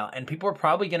excited about. And people are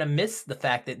probably going to miss the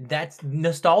fact that that's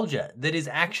nostalgia that is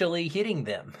actually hitting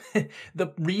them.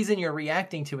 The reason you're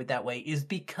reacting to it that way is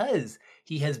because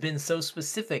he has been so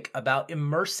specific about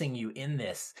immersing you in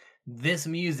this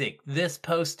music, this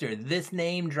poster, this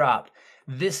name drop,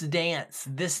 this dance,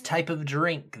 this type of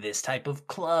drink, this type of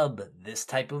club, this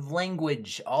type of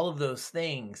language, all of those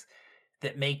things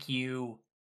that make you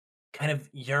kind of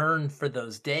yearn for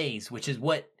those days, which is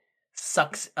what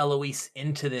sucks Eloise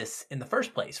into this in the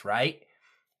first place, right?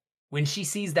 When she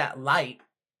sees that light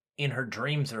in her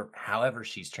dreams or however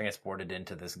she's transported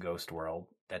into this ghost world,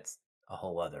 that's a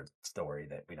whole other story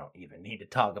that we don't even need to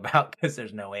talk about because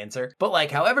there's no answer. But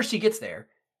like, however she gets there,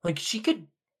 like she could,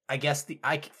 I guess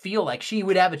I feel like she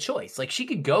would have a choice. Like she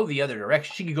could go the other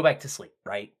direction. She could go back to sleep,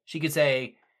 right? She could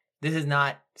say, this is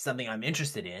not something I'm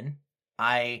interested in.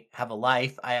 I have a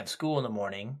life. I have school in the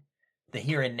morning. The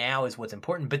here and now is what's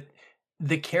important. But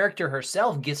the character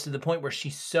herself gets to the point where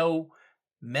she's so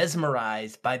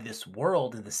mesmerized by this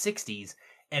world in the 60s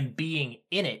and being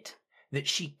in it that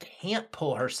she can't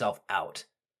pull herself out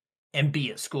and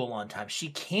be at school on time. She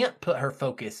can't put her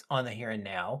focus on the here and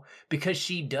now because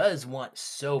she does want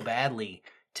so badly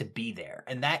to be there.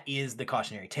 And that is the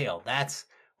cautionary tale. That's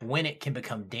when it can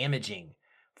become damaging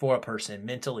for a person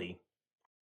mentally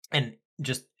and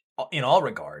just in all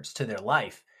regards to their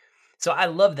life. So I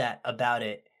love that about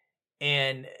it.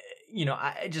 And,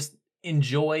 I just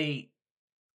enjoy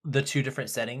the two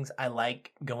different settings. I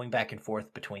like going back and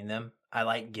forth between them. I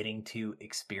like getting to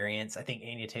experience. I think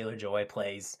Anya Taylor-Joy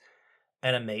plays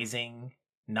an amazing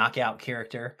knockout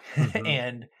character Mhm.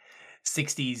 and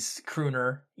 60s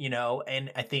crooner,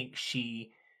 and I think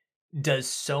she does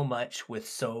so much with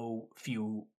so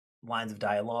few lines of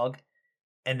dialogue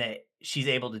and that she's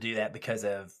able to do that because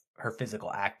of her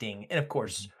physical acting and of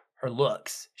course Mhm. her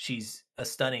looks. She's a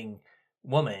stunning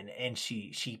woman and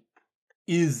she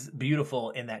is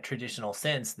beautiful in that traditional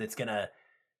sense that's going to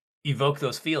evoke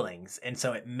those feelings. And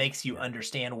so it makes you Yeah.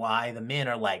 understand why the men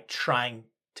are like trying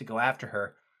to go after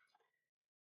her.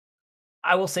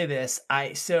 I will say this,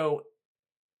 so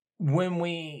when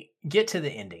we get to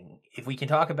the ending, if we can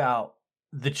talk about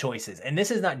the choices, and this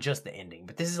is not just the ending,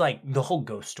 but this is like the whole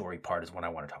ghost story part is what I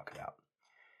want to talk about.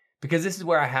 Because this is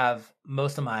where I have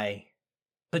most of my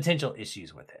potential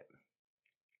issues with it.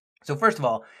 So first of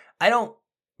all, I don't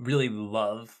really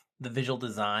love the visual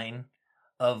design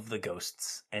of the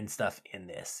ghosts and stuff in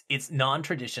this. It's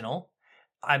non-traditional.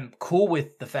 I'm cool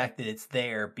with the fact that it's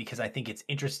there because I think it's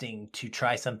interesting to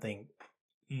try something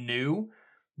new,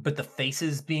 but the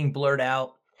faces being blurred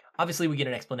out, obviously we get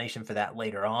an explanation for that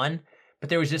later on, but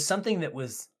there was just something that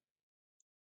was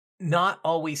not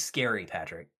always scary,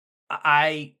 Patrick.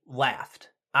 I laughed.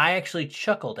 I actually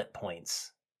chuckled at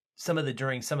points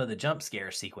during some of the jump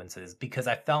scare sequences because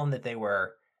I found that they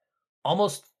were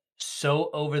almost so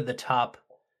over the top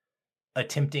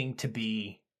attempting to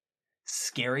be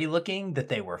scary looking that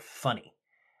they were funny.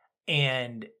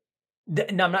 And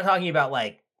no, I'm not talking about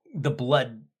like the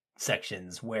blood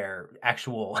sections where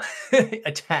actual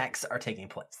attacks are taking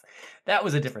place. That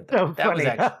was a different thing. So That was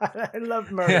funny. actually I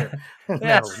love murder.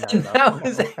 yeah, No, not at all. that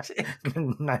was No, actually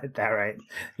not that right.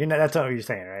 That's not what you're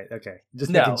saying, right? Okay,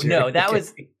 just making sure. no, that Okay.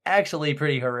 was actually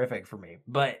pretty horrific for me.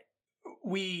 But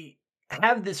we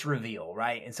have this reveal,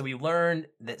 right? And so we learn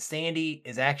that Sandy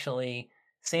is actually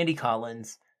Sandy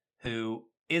Collins, who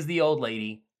is the old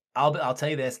lady. I'll tell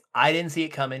you this, I didn't see it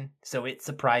coming, so it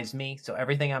surprised me. So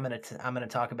everything I'm gonna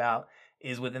talk about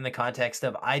is within the context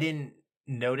of I didn't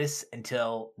notice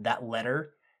until that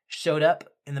letter showed up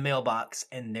in the mailbox,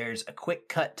 and there's a quick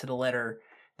cut to the letter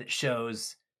that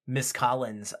shows Miss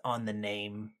Collins on the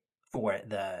name for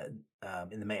the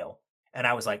in the mail, and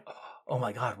I was like, oh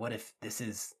my god, what if this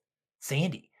is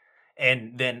Sandy?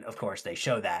 And then of course they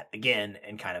show that again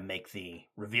and kind of make the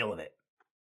reveal of it.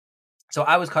 So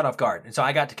I was caught off guard, and so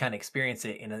I got to kind of experience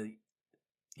it in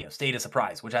a state of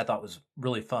surprise, which I thought was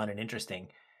really fun and interesting.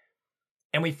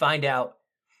 And we find out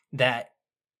that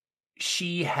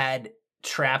she had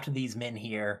trapped these men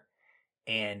here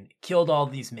and killed all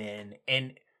these men.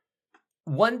 And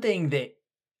one thing that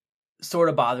sort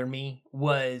of bothered me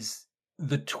was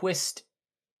the twist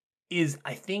is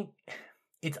I think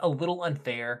it's a little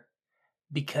unfair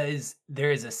because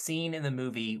there is a scene in the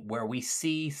movie where we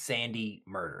see Sandy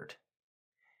murdered.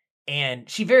 And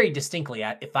she very distinctly,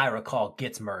 if I recall,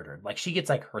 gets murdered. Like she gets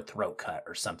like her throat cut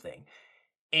or something.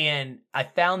 And I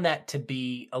found that to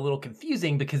be a little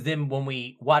confusing because then when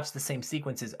we watch the same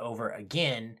sequences over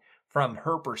again, from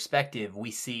her perspective,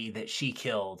 we see that she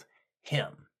killed him,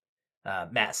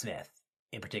 Matt Smith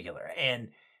in particular. And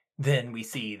then we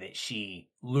see that she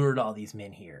lured all these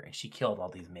men here and she killed all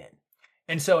these men.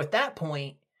 And so at that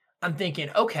point, I'm thinking,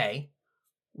 okay,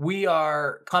 we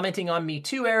are commenting on Me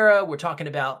Too era. We're talking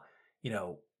about,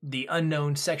 the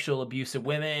unknown sexual abuse of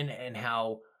women and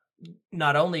how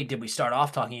not only did we start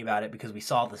off talking about it because we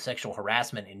saw the sexual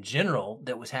harassment in general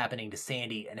that was happening to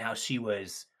Sandy and how she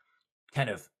was kind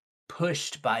of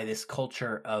pushed by this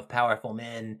culture of powerful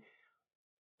men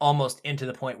almost into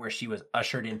the point where she was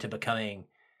ushered into becoming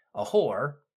a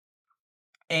whore.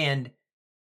 And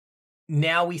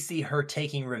now we see her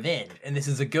taking revenge. And this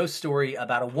is a ghost story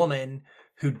about a woman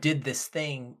who did this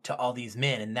thing to all these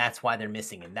men. And that's why they're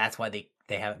missing. And that's why they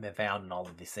haven't been found and all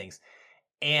of these things.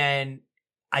 And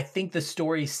I think the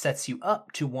story sets you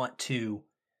up to want to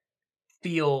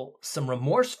feel some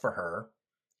remorse for her.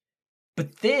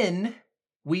 But then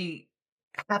we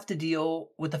have to deal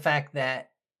with the fact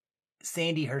that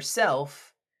Sandy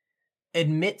herself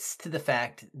admits to the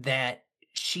fact that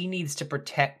she needs to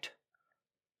protect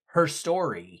her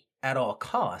story at all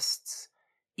costs,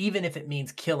 even if it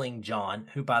means killing John,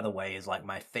 who, by the way, is like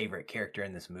my favorite character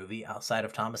in this movie outside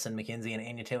of Thomasin McKenzie and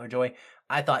Anya Taylor-Joy.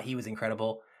 I thought he was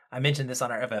incredible. I mentioned this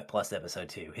on our FF Plus episode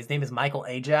too. His name is Michael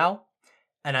Ajao,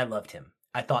 and I loved him.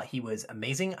 I thought he was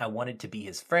amazing. I wanted to be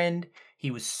his friend.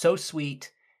 He was so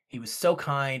sweet. He was so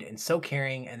kind and so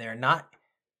caring, and there are not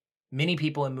many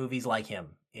people in movies like him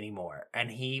anymore.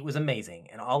 And he was amazing.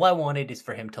 And all I wanted is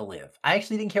for him to live. I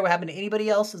actually didn't care what happened to anybody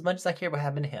else as much as I cared what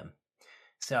happened to him.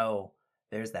 So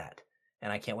there's that.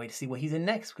 And I can't wait to see what he's in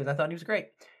next because I thought he was great.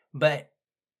 But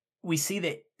we see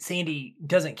that Sandy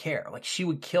doesn't care. Like she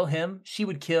would kill him. She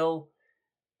would kill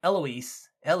Ellie,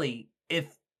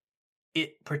 if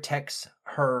it protects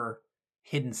her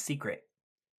hidden secret.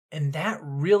 And that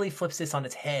really flips this on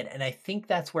its head. And I think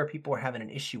that's where people are having an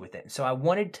issue with it. So I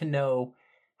wanted to know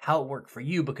how it worked for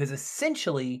you because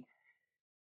essentially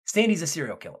Sandy's a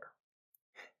serial killer.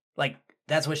 Like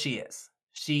that's what she is.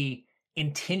 She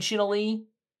intentionally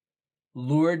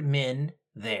lured men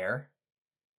there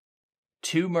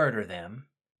to murder them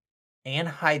and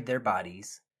hide their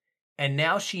bodies. And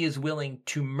now she is willing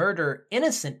to murder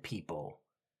innocent people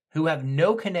who have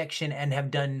no connection and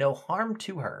have done no harm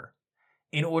to her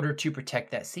in order to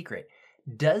protect that secret.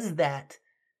 Does that,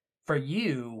 for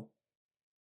you,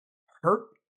 hurt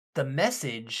the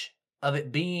message of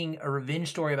it being a revenge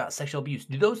story about sexual abuse?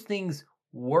 Do those things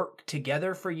work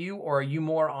together for you, or are you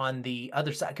more on the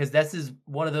other side? Because this is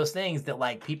one of those things that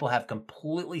like people have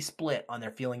completely split on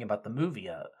their feeling about the movie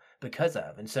because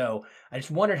of. And so I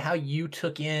just wondered how you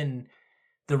took in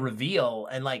the reveal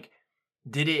and like,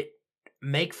 did it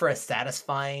make for a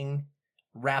satisfying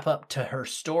wrap up to her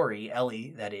story,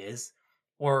 Ellie, that is,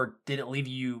 or did it leave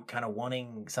you kind of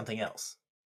wanting something else?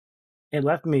 It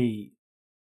left me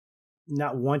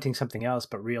not wanting something else,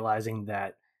 but realizing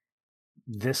that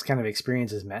this kind of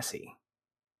experience is messy.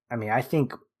 I mean, I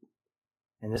think,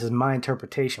 and this is my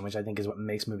interpretation, which I think is what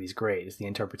makes movies great, is the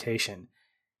interpretation.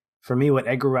 For me, what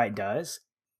Edgar Wright does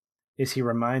is he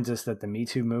reminds us that the Me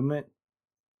Too movement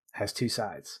has two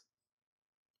sides.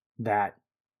 That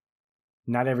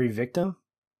not every victim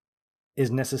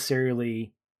is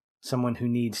necessarily someone who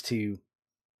needs to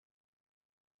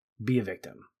be a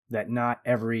victim. That not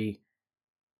every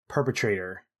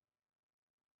perpetrator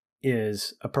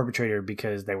is a perpetrator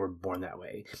because they were born that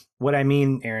way. What I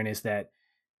mean, Aaron, is that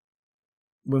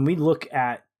when we look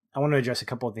at, I want to address a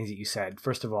couple of things that you said.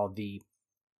 First of all, the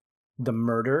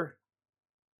murder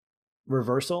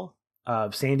reversal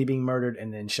of Sandy being murdered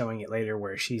and then showing it later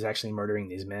where she's actually murdering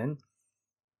these men.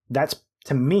 That's,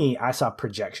 to me, I saw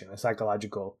projection, a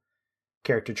psychological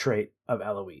character trait of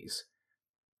Eloise.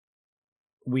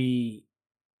 We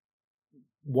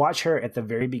watch her at the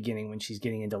very beginning when she's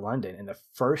getting into London, and the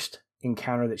first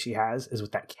encounter that she has is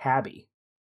with that cabbie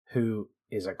who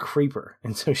is a creeper.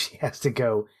 And so she has to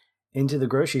go into the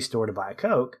grocery store to buy a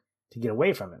Coke to get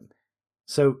away from him.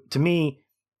 So to me,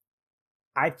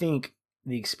 I think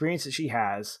the experience that she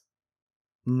has,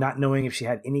 not knowing if she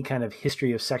had any kind of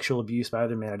history of sexual abuse by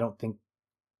other men, I don't think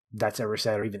that's ever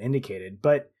said or even indicated,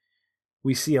 but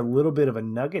we see a little bit of a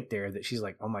nugget there that she's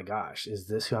like, oh my gosh, is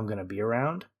this who I'm going to be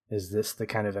around? Is this the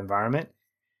kind of environment?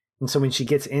 And so when she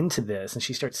gets into this and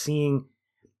she starts seeing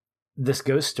this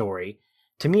ghost story,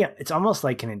 to me, it's almost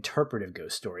like an interpretive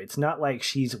ghost story. It's not like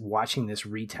she's watching this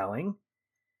retelling.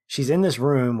 She's in this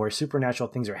room where supernatural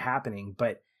things are happening,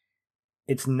 but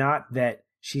it's not that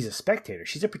she's a spectator.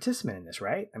 She's a participant in this,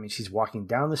 right? I mean, she's walking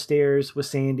down the stairs with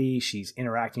Sandy. She's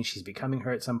interacting. She's becoming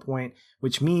her at some point,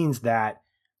 which means that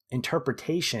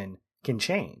interpretation can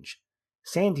change.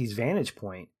 Sandy's vantage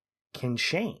point can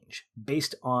change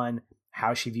based on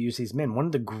how she views these men. One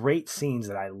of the great scenes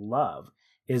that I love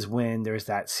is when there's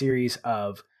that series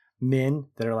of men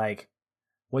that are like,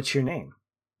 what's your name?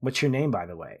 What's your name, by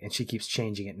the way? And she keeps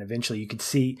changing it. And eventually you could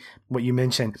see what you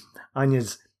mentioned,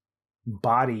 Anya's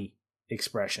body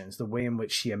expressions, the way in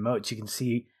which she emotes. You can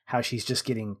see how she's just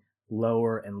getting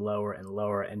lower and lower and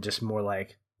lower and just more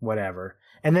like whatever.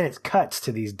 And then it cuts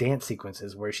to these dance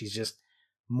sequences where she's just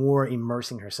more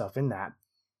immersing herself in that.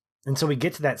 And so we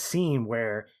get to that scene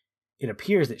where it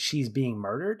appears that she's being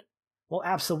murdered. Well,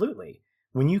 absolutely.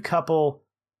 When you couple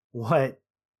what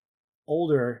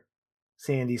older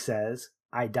Sandy says,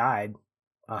 I died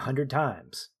 100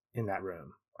 times in that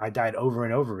room. I died over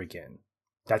and over again.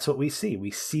 That's what we see.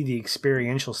 We see the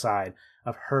experiential side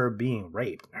of her being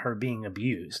raped, her being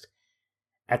abused.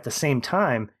 At the same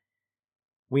time,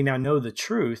 we now know the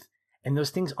truth, and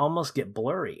those things almost get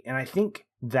blurry. And I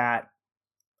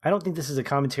don't think this is a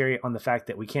commentary on the fact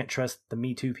that we can't trust the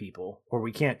Me Too people or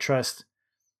we can't trust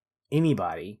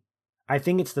anybody. I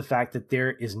think it's the fact that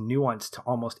there is nuance to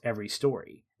almost every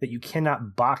story, that you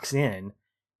cannot box in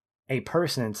a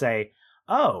person and say,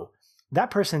 oh,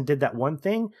 that person did that one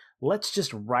thing. Let's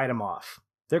just write them off.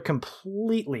 They're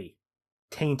completely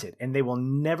tainted and they will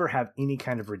never have any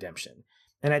kind of redemption.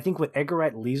 And I think what Edgar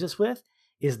Wright leaves us with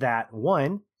is that,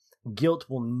 one, guilt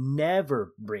will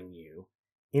never bring you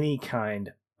any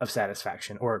kind of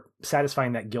satisfaction or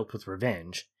satisfying that guilt with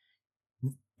revenge.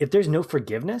 If there's no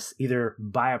forgiveness, either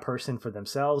by a person for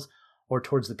themselves or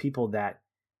towards the people that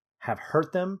have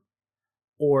hurt them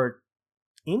or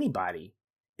anybody,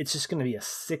 it's just going to be a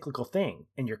cyclical thing.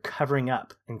 And you're covering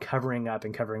up and covering up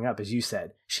and covering up. As you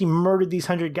said, she murdered these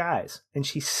 100 guys and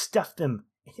she stuffed them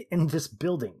in this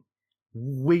building.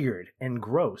 Weird and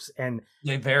gross. And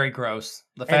very gross.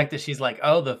 The fact that she's like,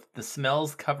 oh, the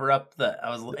smells cover up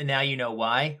and now you know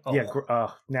why. Oh.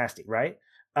 Yeah. Nasty. Right.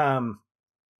 And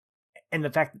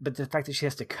the fact that she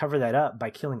has to cover that up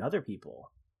by killing other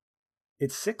people,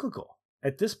 it's cyclical.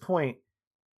 At this point,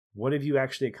 what have you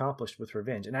actually accomplished with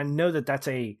revenge? And I know that that's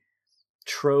a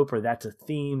trope or that's a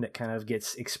theme that kind of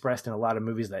gets expressed in a lot of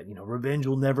movies that, revenge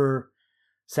will never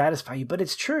satisfy you, but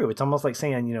it's true. It's almost like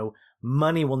saying,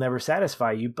 money will never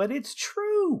satisfy you, but it's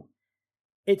true.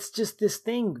 It's just this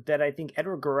thing that I think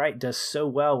Edgar Wright does so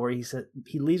well, where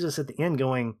he leaves us at the end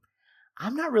going,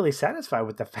 I'm not really satisfied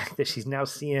with the fact that she's now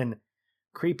seeing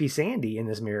creepy Sandy in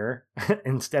this mirror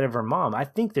instead of her mom. I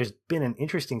think there's been an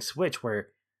interesting switch where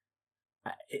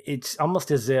it's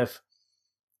almost as if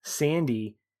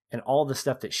Sandy and all the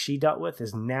stuff that she dealt with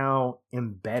is now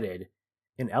embedded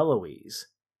in Eloise.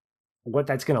 What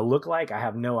that's going to look like, I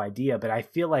have no idea, but I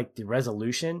feel like the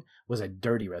resolution was a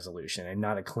dirty resolution and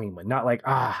not a clean one. Not like,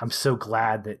 I'm so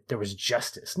glad that there was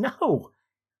justice. No,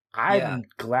 I'm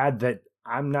glad that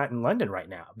I'm not in London right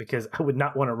now because I would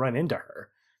not want to run into her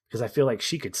because I feel like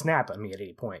she could snap at me at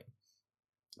any point.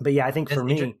 But yeah, I think for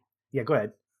me, go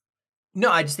ahead.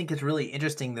 No, I just think it's really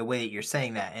interesting the way that you're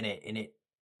saying that, and it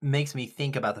makes me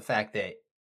think about the fact that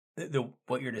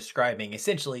what you're describing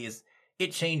essentially is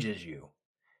it changes you.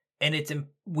 And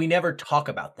we never talk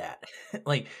about that.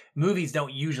 Like, movies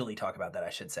don't usually talk about that, I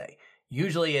should say.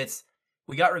 Usually it's,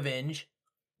 we got revenge.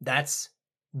 That's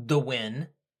the win.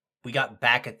 We got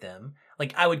back at them.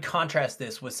 Like, I would contrast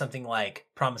this with something like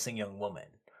Promising Young Woman,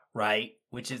 right?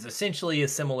 Which is essentially a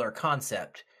similar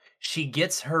concept. She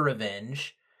gets her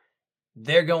revenge.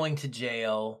 They're going to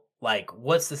jail. Like,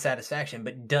 what's the satisfaction?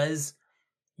 But does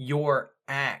your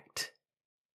act,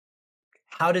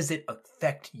 how does it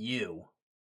affect you?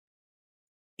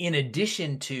 In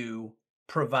addition to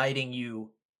providing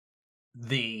you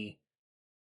the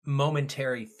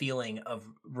momentary feeling of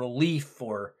relief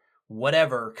or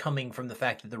whatever coming from the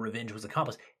fact that the revenge was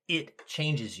accomplished, it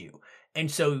changes you.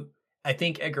 And so I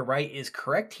think Edgar Wright is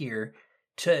correct here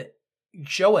to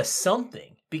show us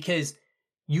something, because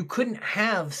you couldn't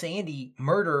have Sandy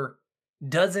murder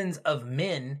dozens of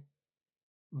men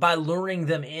by luring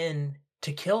them in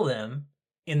to kill them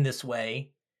in this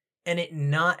way and it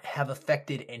not have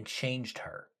affected and changed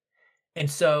her.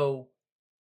 And so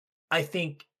I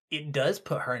think it does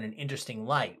put her in an interesting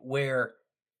light where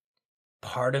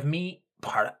part of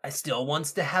I still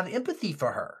wants to have empathy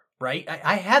for her, right?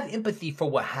 I have empathy for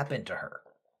what happened to her,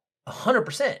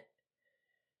 100%.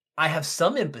 I have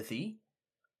some empathy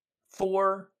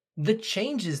for the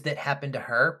changes that happened to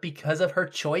her because of her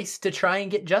choice to try and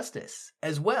get justice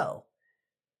as well.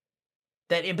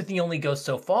 that empathy only goes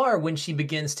so far when she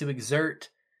begins to exert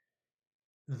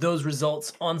those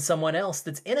results on someone else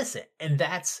that's innocent. And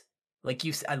that's like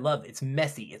I love it's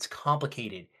messy, it's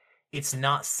complicated, it's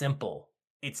not simple,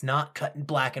 it's not cut in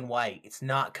black and white, it's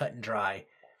not cut and dry.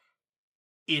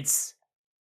 It's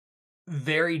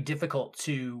very difficult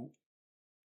to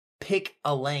pick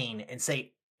a lane and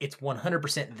say it's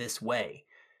 100% this way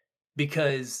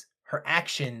because her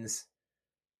actions,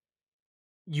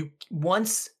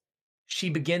 once she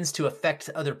begins to affect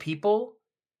other people,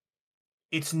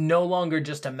 it's no longer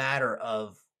just a matter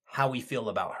of how we feel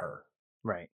about her.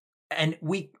 Right. And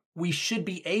we should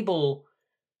be able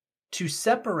to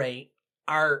separate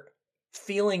our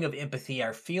feeling of empathy,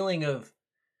 our feeling of,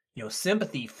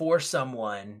 sympathy for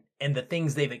someone and the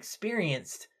things they've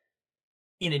experienced,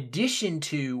 in addition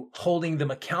to holding them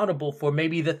accountable for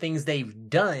maybe the things they've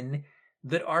done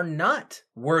that are not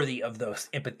worthy of those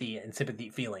empathy and sympathy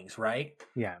feelings, right?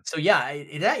 Yeah. So yeah,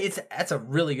 that's a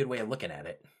really good way of looking at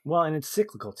it. Well, and it's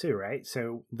cyclical too, right?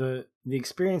 So the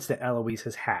experience that Eloise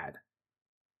has had,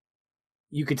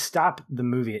 you could stop the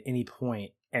movie at any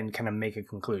point and kind of make a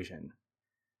conclusion.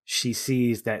 She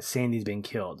sees that Sandy's been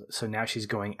killed, so now she's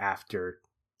going after,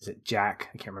 is it Jack?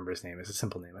 I can't remember his name. It's a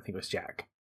simple name. I think it was Jack.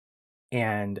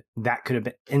 And that could have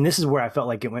been, and this is where I felt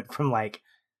like it went from like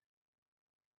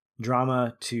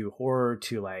drama to horror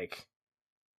to like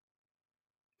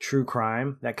true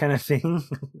crime, that kind of thing.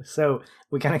 So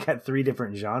we kind of got 3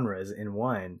 different genres in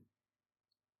one.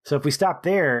 So if we stop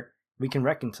there, we can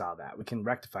reconcile that. We can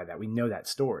rectify that. We know that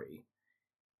story.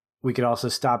 We could also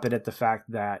stop it at the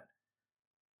fact that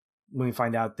when we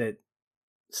find out that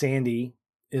Sandy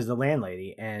is the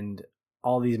landlady and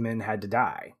all these men had to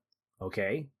die.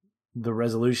 Okay. The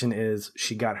resolution is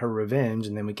she got her revenge,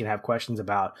 and then we can have questions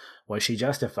about, was she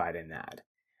justified in that?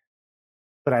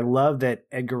 But I love that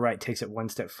Edgar Wright takes it one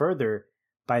step further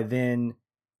by then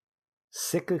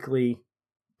cyclically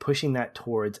pushing that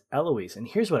towards Eloise. And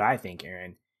here's what I think,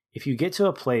 Aaron. If you get to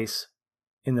a place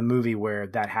in the movie where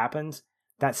that happens,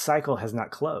 that cycle has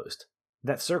not closed.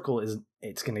 That circle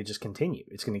it's going to just continue.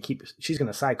 It's going to she's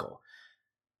going to cycle.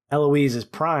 Eloise is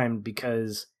primed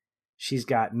because she's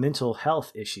got mental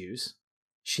health issues.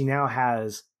 She now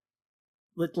has,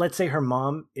 let's say her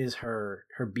mom is her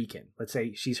beacon. Let's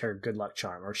say she's her good luck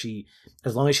charm, or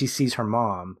as long as she sees her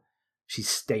mom, she's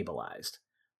stabilized.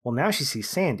 Well, now she sees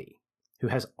Sandy, who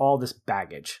has all this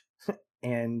baggage.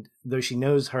 And though she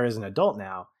knows her as an adult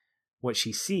now, what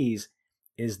she sees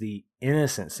is the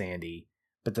innocent Sandy,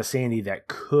 but the Sandy that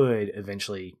could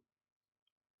eventually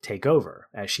take over,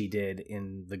 as she did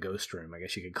in the ghost room, I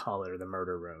guess you could call it, or the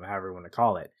murder room, however you want to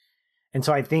call it. And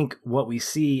so I think what we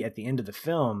see at the end of the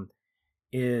film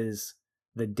is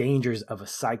the dangers of a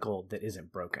cycle that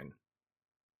isn't broken.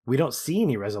 We don't see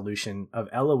any resolution of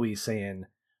Eloise saying,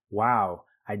 wow,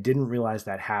 I didn't realize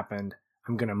that happened.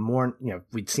 I'm going to mourn.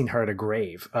 We'd seen her at a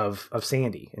grave of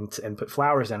Sandy and put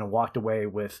flowers down and walked away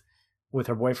with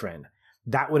her boyfriend.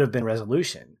 That would have been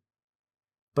resolution.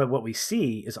 But what we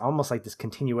see is almost like this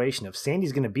continuation of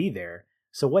Sandy's going to be there.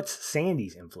 So what's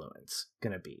Sandy's influence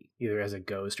going to be, either as a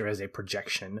ghost or as a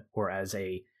projection or as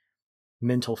a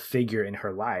mental figure in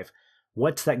her life?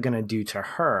 What's that going to do to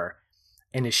her?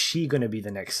 And is she going to be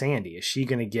the next Sandy? Is she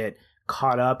going to get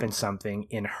caught up in something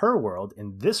in her world,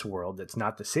 in this world that's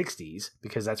not the 60s,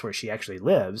 because that's where she actually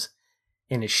lives?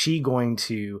 And is she going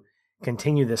to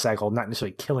continue the cycle, not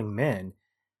necessarily killing men,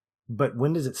 but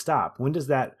when does it stop? When does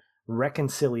that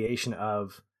reconciliation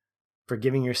of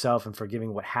forgiving yourself and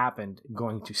forgiving what happened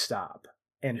going to stop?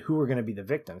 And who are going to be the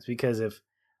victims? Because if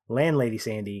landlady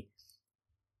Sandy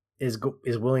is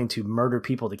willing to murder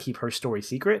people to keep her story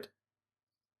secret,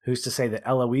 who's to say that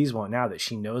Eloise won't now that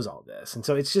she knows all this? And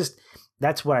so it's just,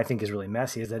 that's what I think is really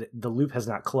messy, is that the loop has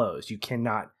not closed. You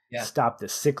cannot stop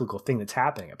this cyclical thing that's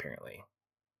happening, apparently.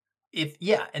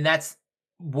 And that's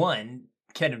one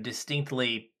kind of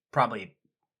distinctly probably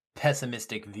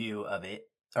pessimistic view of it,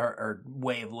 or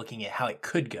way of looking at how it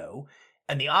could go.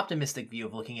 And the optimistic view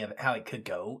of looking at how it could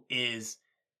go is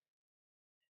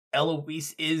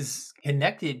Eloise is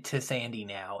connected to Sandy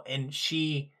now, and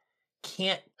she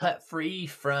can't cut free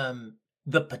from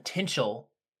the potential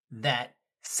that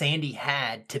Sandy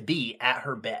had to be at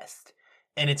her best.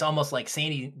 And it's almost like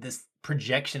Sandy, this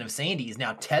projection of Sandy, is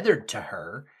now tethered to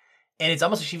her. And it's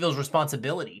almost like she feels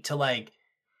responsibility to, like,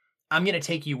 I'm going to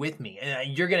take you with me,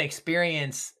 and you're going to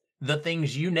experience the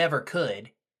things you never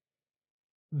could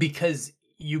because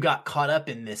you got caught up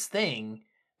in this thing.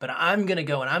 But I'm going to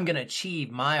go and I'm going to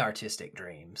achieve my artistic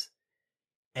dreams.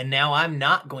 And now I'm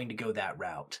not going to go that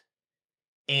route.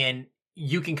 And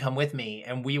you can come with me,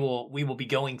 and we will be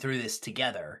going through this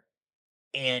together.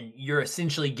 and you're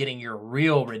essentially getting your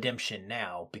real redemption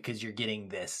now because you're getting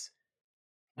this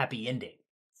happy ending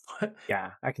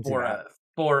Yeah, I can see for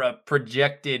that. a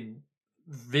projected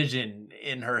vision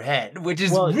in her head, which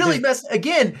is Well, really there's messed.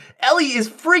 Again, Ellie is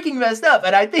freaking messed up,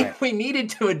 and I right, think we needed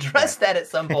to right. address that at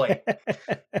some point.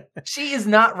 She is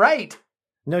not right.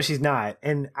 No, she's not.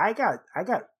 And I got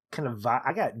kind of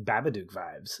I got Babadook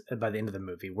vibes by the end of the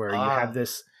movie, where you have Ah,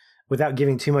 this, without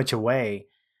giving too much away.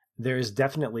 There's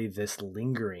definitely this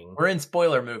lingering. we're in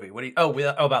spoiler movie. What do you?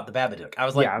 About the Babadook. I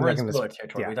was Yeah, like, I'm we're not in going to. spoiler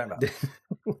territory. What are Yeah, you talking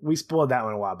about? we spoiled that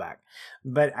one a while back,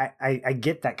 but I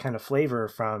get that kind of flavor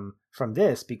from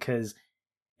this, because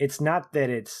it's not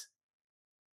that it's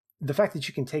the fact that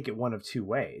you can take it one of two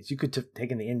ways. You could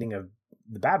take in the ending of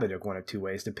the Babadook one of two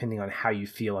ways, depending on how you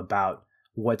feel about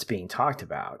what's being talked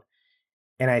about.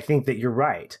 And I think that you're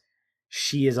right.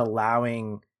 She is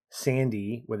allowing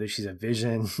Sandy, whether she's a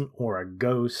vision or a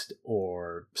ghost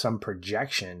or some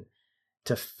projection,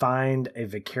 to find a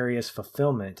vicarious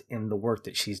fulfillment in the work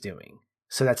that she's doing.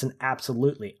 So that's an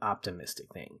absolutely optimistic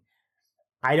thing.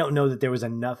 I don't know that there was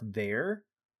enough there,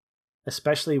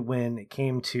 especially when it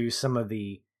came to some of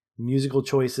the musical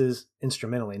choices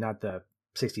instrumentally, not the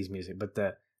 60s music, but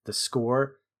the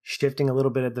score shifting a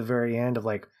little bit at the very end of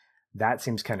like, that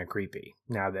seems kind of creepy.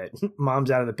 Now that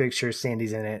mom's out of the picture,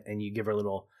 Sandy's in it, and you give her a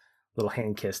little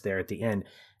hand kiss there at the end.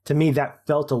 To me, that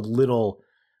felt a little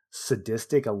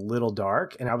sadistic, a little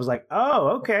dark, and I was like, "Oh,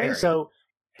 okay." Very. So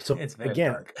It's very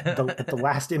again, dark. the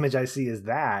last image I see is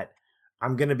that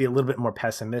I'm going to be a little bit more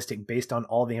pessimistic based on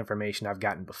all the information I've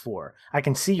gotten before. I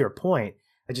can see your point.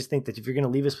 I just think that if you're going to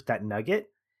leave us with that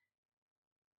nugget,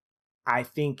 I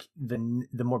think the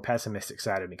more pessimistic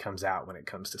side of me comes out when it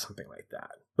comes to something like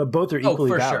that. But both are Oh, equally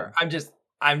for valid. sure.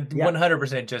 I'm Yeah.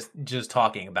 100% just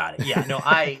talking about it. Yeah, no,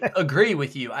 I agree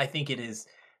with you. I think it is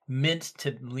meant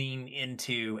to lean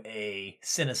into a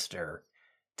sinister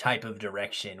type of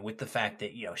direction with the fact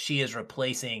that, she is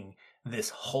replacing this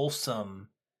wholesome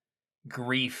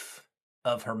grief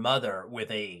of her mother with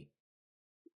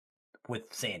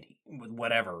Sandy, with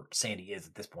whatever Sandy is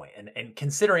at this point. And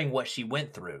considering what she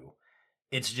went through,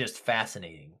 it's just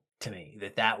fascinating to me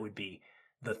that would be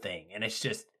the thing. And it's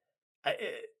just I,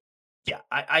 yeah,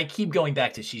 I keep going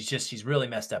back to she's really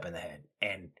messed up in the head,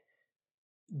 and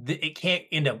it can't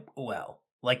end up well.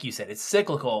 Like you said, it's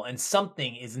cyclical, and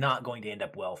something is not going to end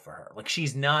up well for her. Like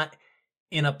she's not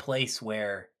in a place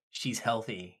where she's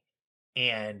healthy,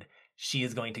 and she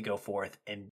is going to go forth.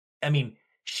 And I mean,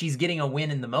 she's getting a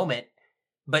win in the moment,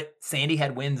 but Sandy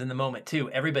had wins in the moment too.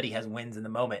 Everybody has wins in the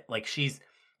moment. Like she's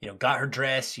got her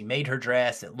dress, she made her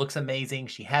dress, it looks amazing.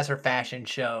 She has her fashion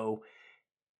show,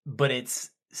 but it's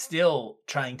still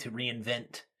trying to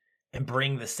reinvent and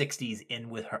bring the 60s in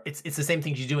with her. It's the same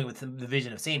thing she's doing with the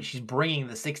vision of Sandy. She's bringing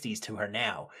the 60s to her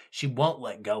now. She won't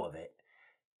let go of it.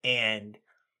 And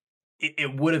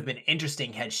it would have been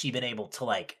interesting had she been able to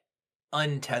like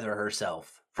untether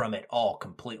herself from it all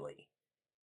completely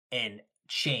and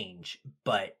change.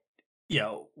 But,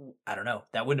 I don't know.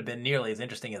 That wouldn't have been nearly as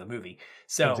interesting as a movie.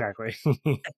 So Exactly.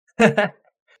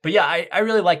 but yeah, I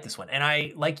really like this one. And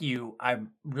I, like you,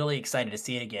 I'm really excited to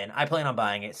see it again. I plan on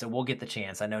buying it, so we'll get the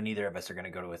chance. I know neither of us are going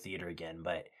to go to a theater again,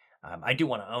 but I do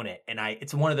want to own it. And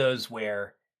it's one of those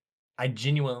where I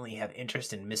genuinely have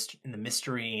interest in the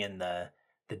mystery and the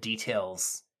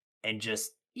details, and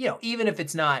just, even if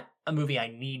it's not a movie I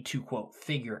need to quote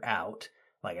figure out,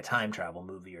 like a time travel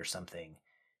movie or something,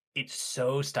 it's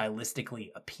so stylistically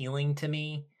appealing to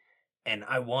me, and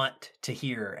I want to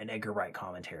hear an Edgar Wright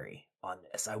commentary on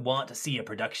this. I want to see a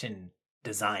production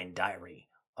design diary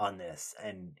on this,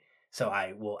 and so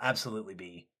I will absolutely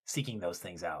be seeking those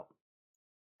things out.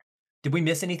 Did we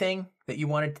miss anything that you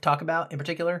wanted to talk about in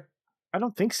particular? I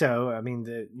don't think so. I mean,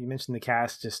 you mentioned the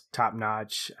cast, just top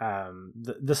notch.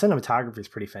 The cinematography is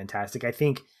pretty fantastic. I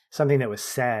think something that was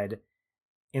said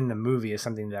in the movie is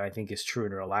something that I think is true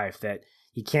in real life, that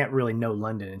you can't really know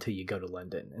London until you go to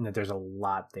London, and that there's a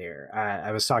lot there.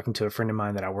 I was talking to a friend of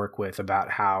mine that I work with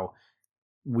about how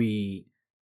we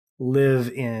live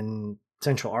in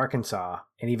central Arkansas,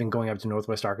 and even going up to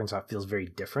northwest Arkansas feels very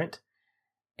different,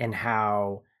 and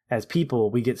how as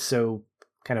people we get so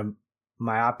kind of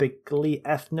myopically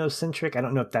ethnocentric. I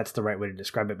don't know if that's the right way to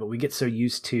describe it, but we get so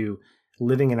used to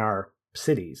living in our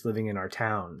cities, living in our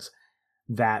towns,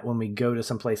 that when we go to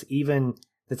some place even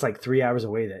that's like 3 hours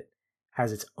away that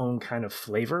has its own kind of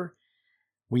flavor,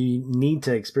 we need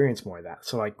to experience more of that.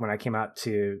 So like when I came out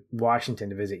to Washington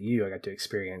to visit you, I got to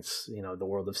experience, the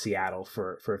world of Seattle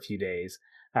for a few days.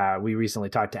 We recently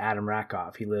talked to Adam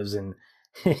Rakoff. He lives in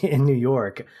in New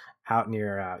York. out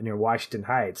near Washington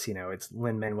Heights. You know, it's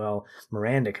Lin-Manuel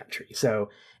Miranda country. So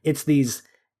it's these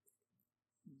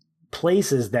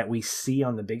places that we see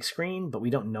on the big screen, but we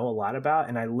don't know a lot about.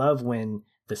 And I love when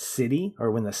the city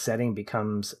or when the setting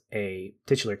becomes a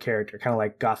titular character, kind of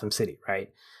like Gotham City, right?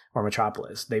 Or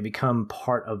Metropolis. They become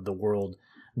part of the world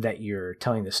that you're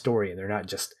telling the story, and they're not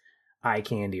just eye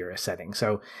candy or a setting.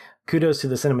 So kudos to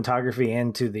the cinematography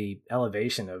and to the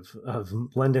elevation of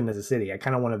London as a city. I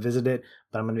kind of want to visit it,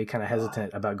 but I'm going to be kind of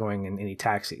hesitant about going in any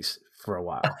taxis for a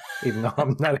while, even though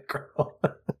I'm not a girl.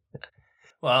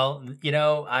 Well, you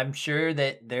know, I'm sure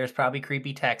that there's probably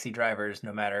creepy taxi drivers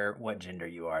no matter what gender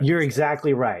you are. You're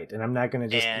exactly right. And I'm not going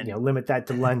to just limit that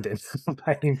to London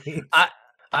by any means.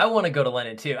 I want to go to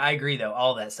London too. I agree, though,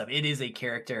 all that stuff. It is a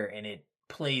character, and it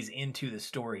plays into the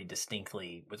story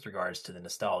distinctly with regards to the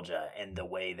nostalgia and the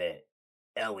way that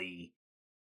Ellie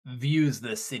views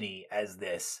the city as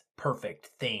this perfect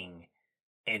thing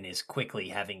and is quickly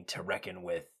having to reckon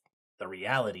with the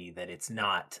reality that it's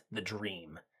not the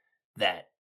dream that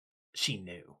she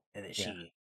knew and that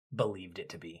she believed it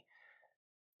to be.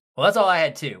 Well, that's all I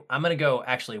had too. I'm going to go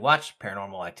actually watch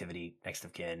Paranormal Activity Next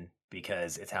of Kin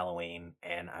because it's Halloween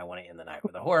and I want to end the night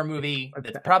with a horror movie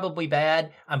that's probably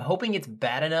bad. I'm hoping it's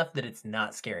bad enough that it's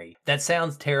not scary. That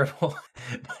sounds terrible,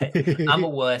 but I'm a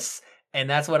wuss and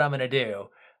that's what I'm going to do.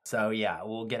 So yeah,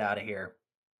 we'll get out of here.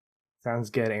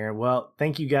 Sounds good, Aaron. Well,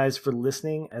 thank you guys for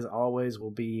listening. As always, we'll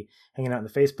be hanging out in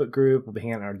the Facebook group. We'll be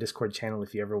hanging out on our Discord channel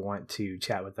if you ever want to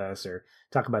chat with us or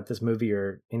talk about this movie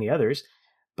or any others.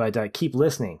 But keep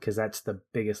listening because that's the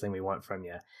biggest thing we want from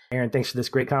you. Aaron, thanks for this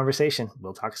great conversation.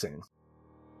 We'll talk soon.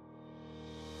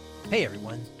 Hey,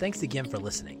 everyone. Thanks again for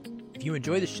listening. If you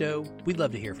enjoy the show, we'd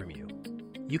love to hear from you.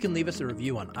 You can leave us a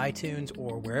review on iTunes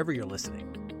or wherever you're listening.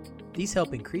 These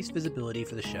help increase visibility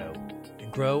for the show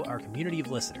and grow our community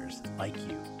of listeners like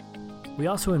you. We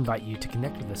also invite you to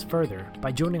connect with us further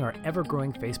by joining our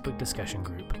ever-growing Facebook discussion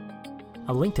group.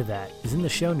 A link to that is in the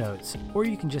show notes, or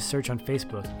you can just search on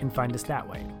Facebook and find us that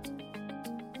way.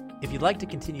 If you'd like to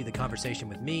continue the conversation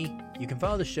with me, you can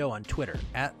follow the show on Twitter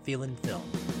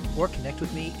 @FeelinFilm, or connect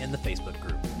with me in the Facebook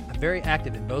group. I'm very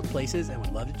active in both places and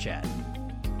would love to chat.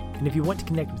 And if you want to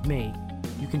connect with me,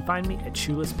 you can find me at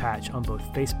Shoeless Patch on both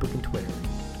Facebook and Twitter.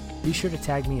 Be sure to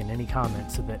tag me in any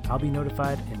comments so that I'll be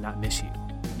notified and not miss you.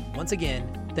 Once again,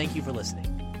 thank you for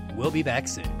listening. We'll be back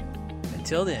soon.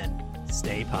 Until then,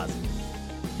 stay positive.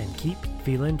 And keep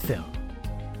feeling film.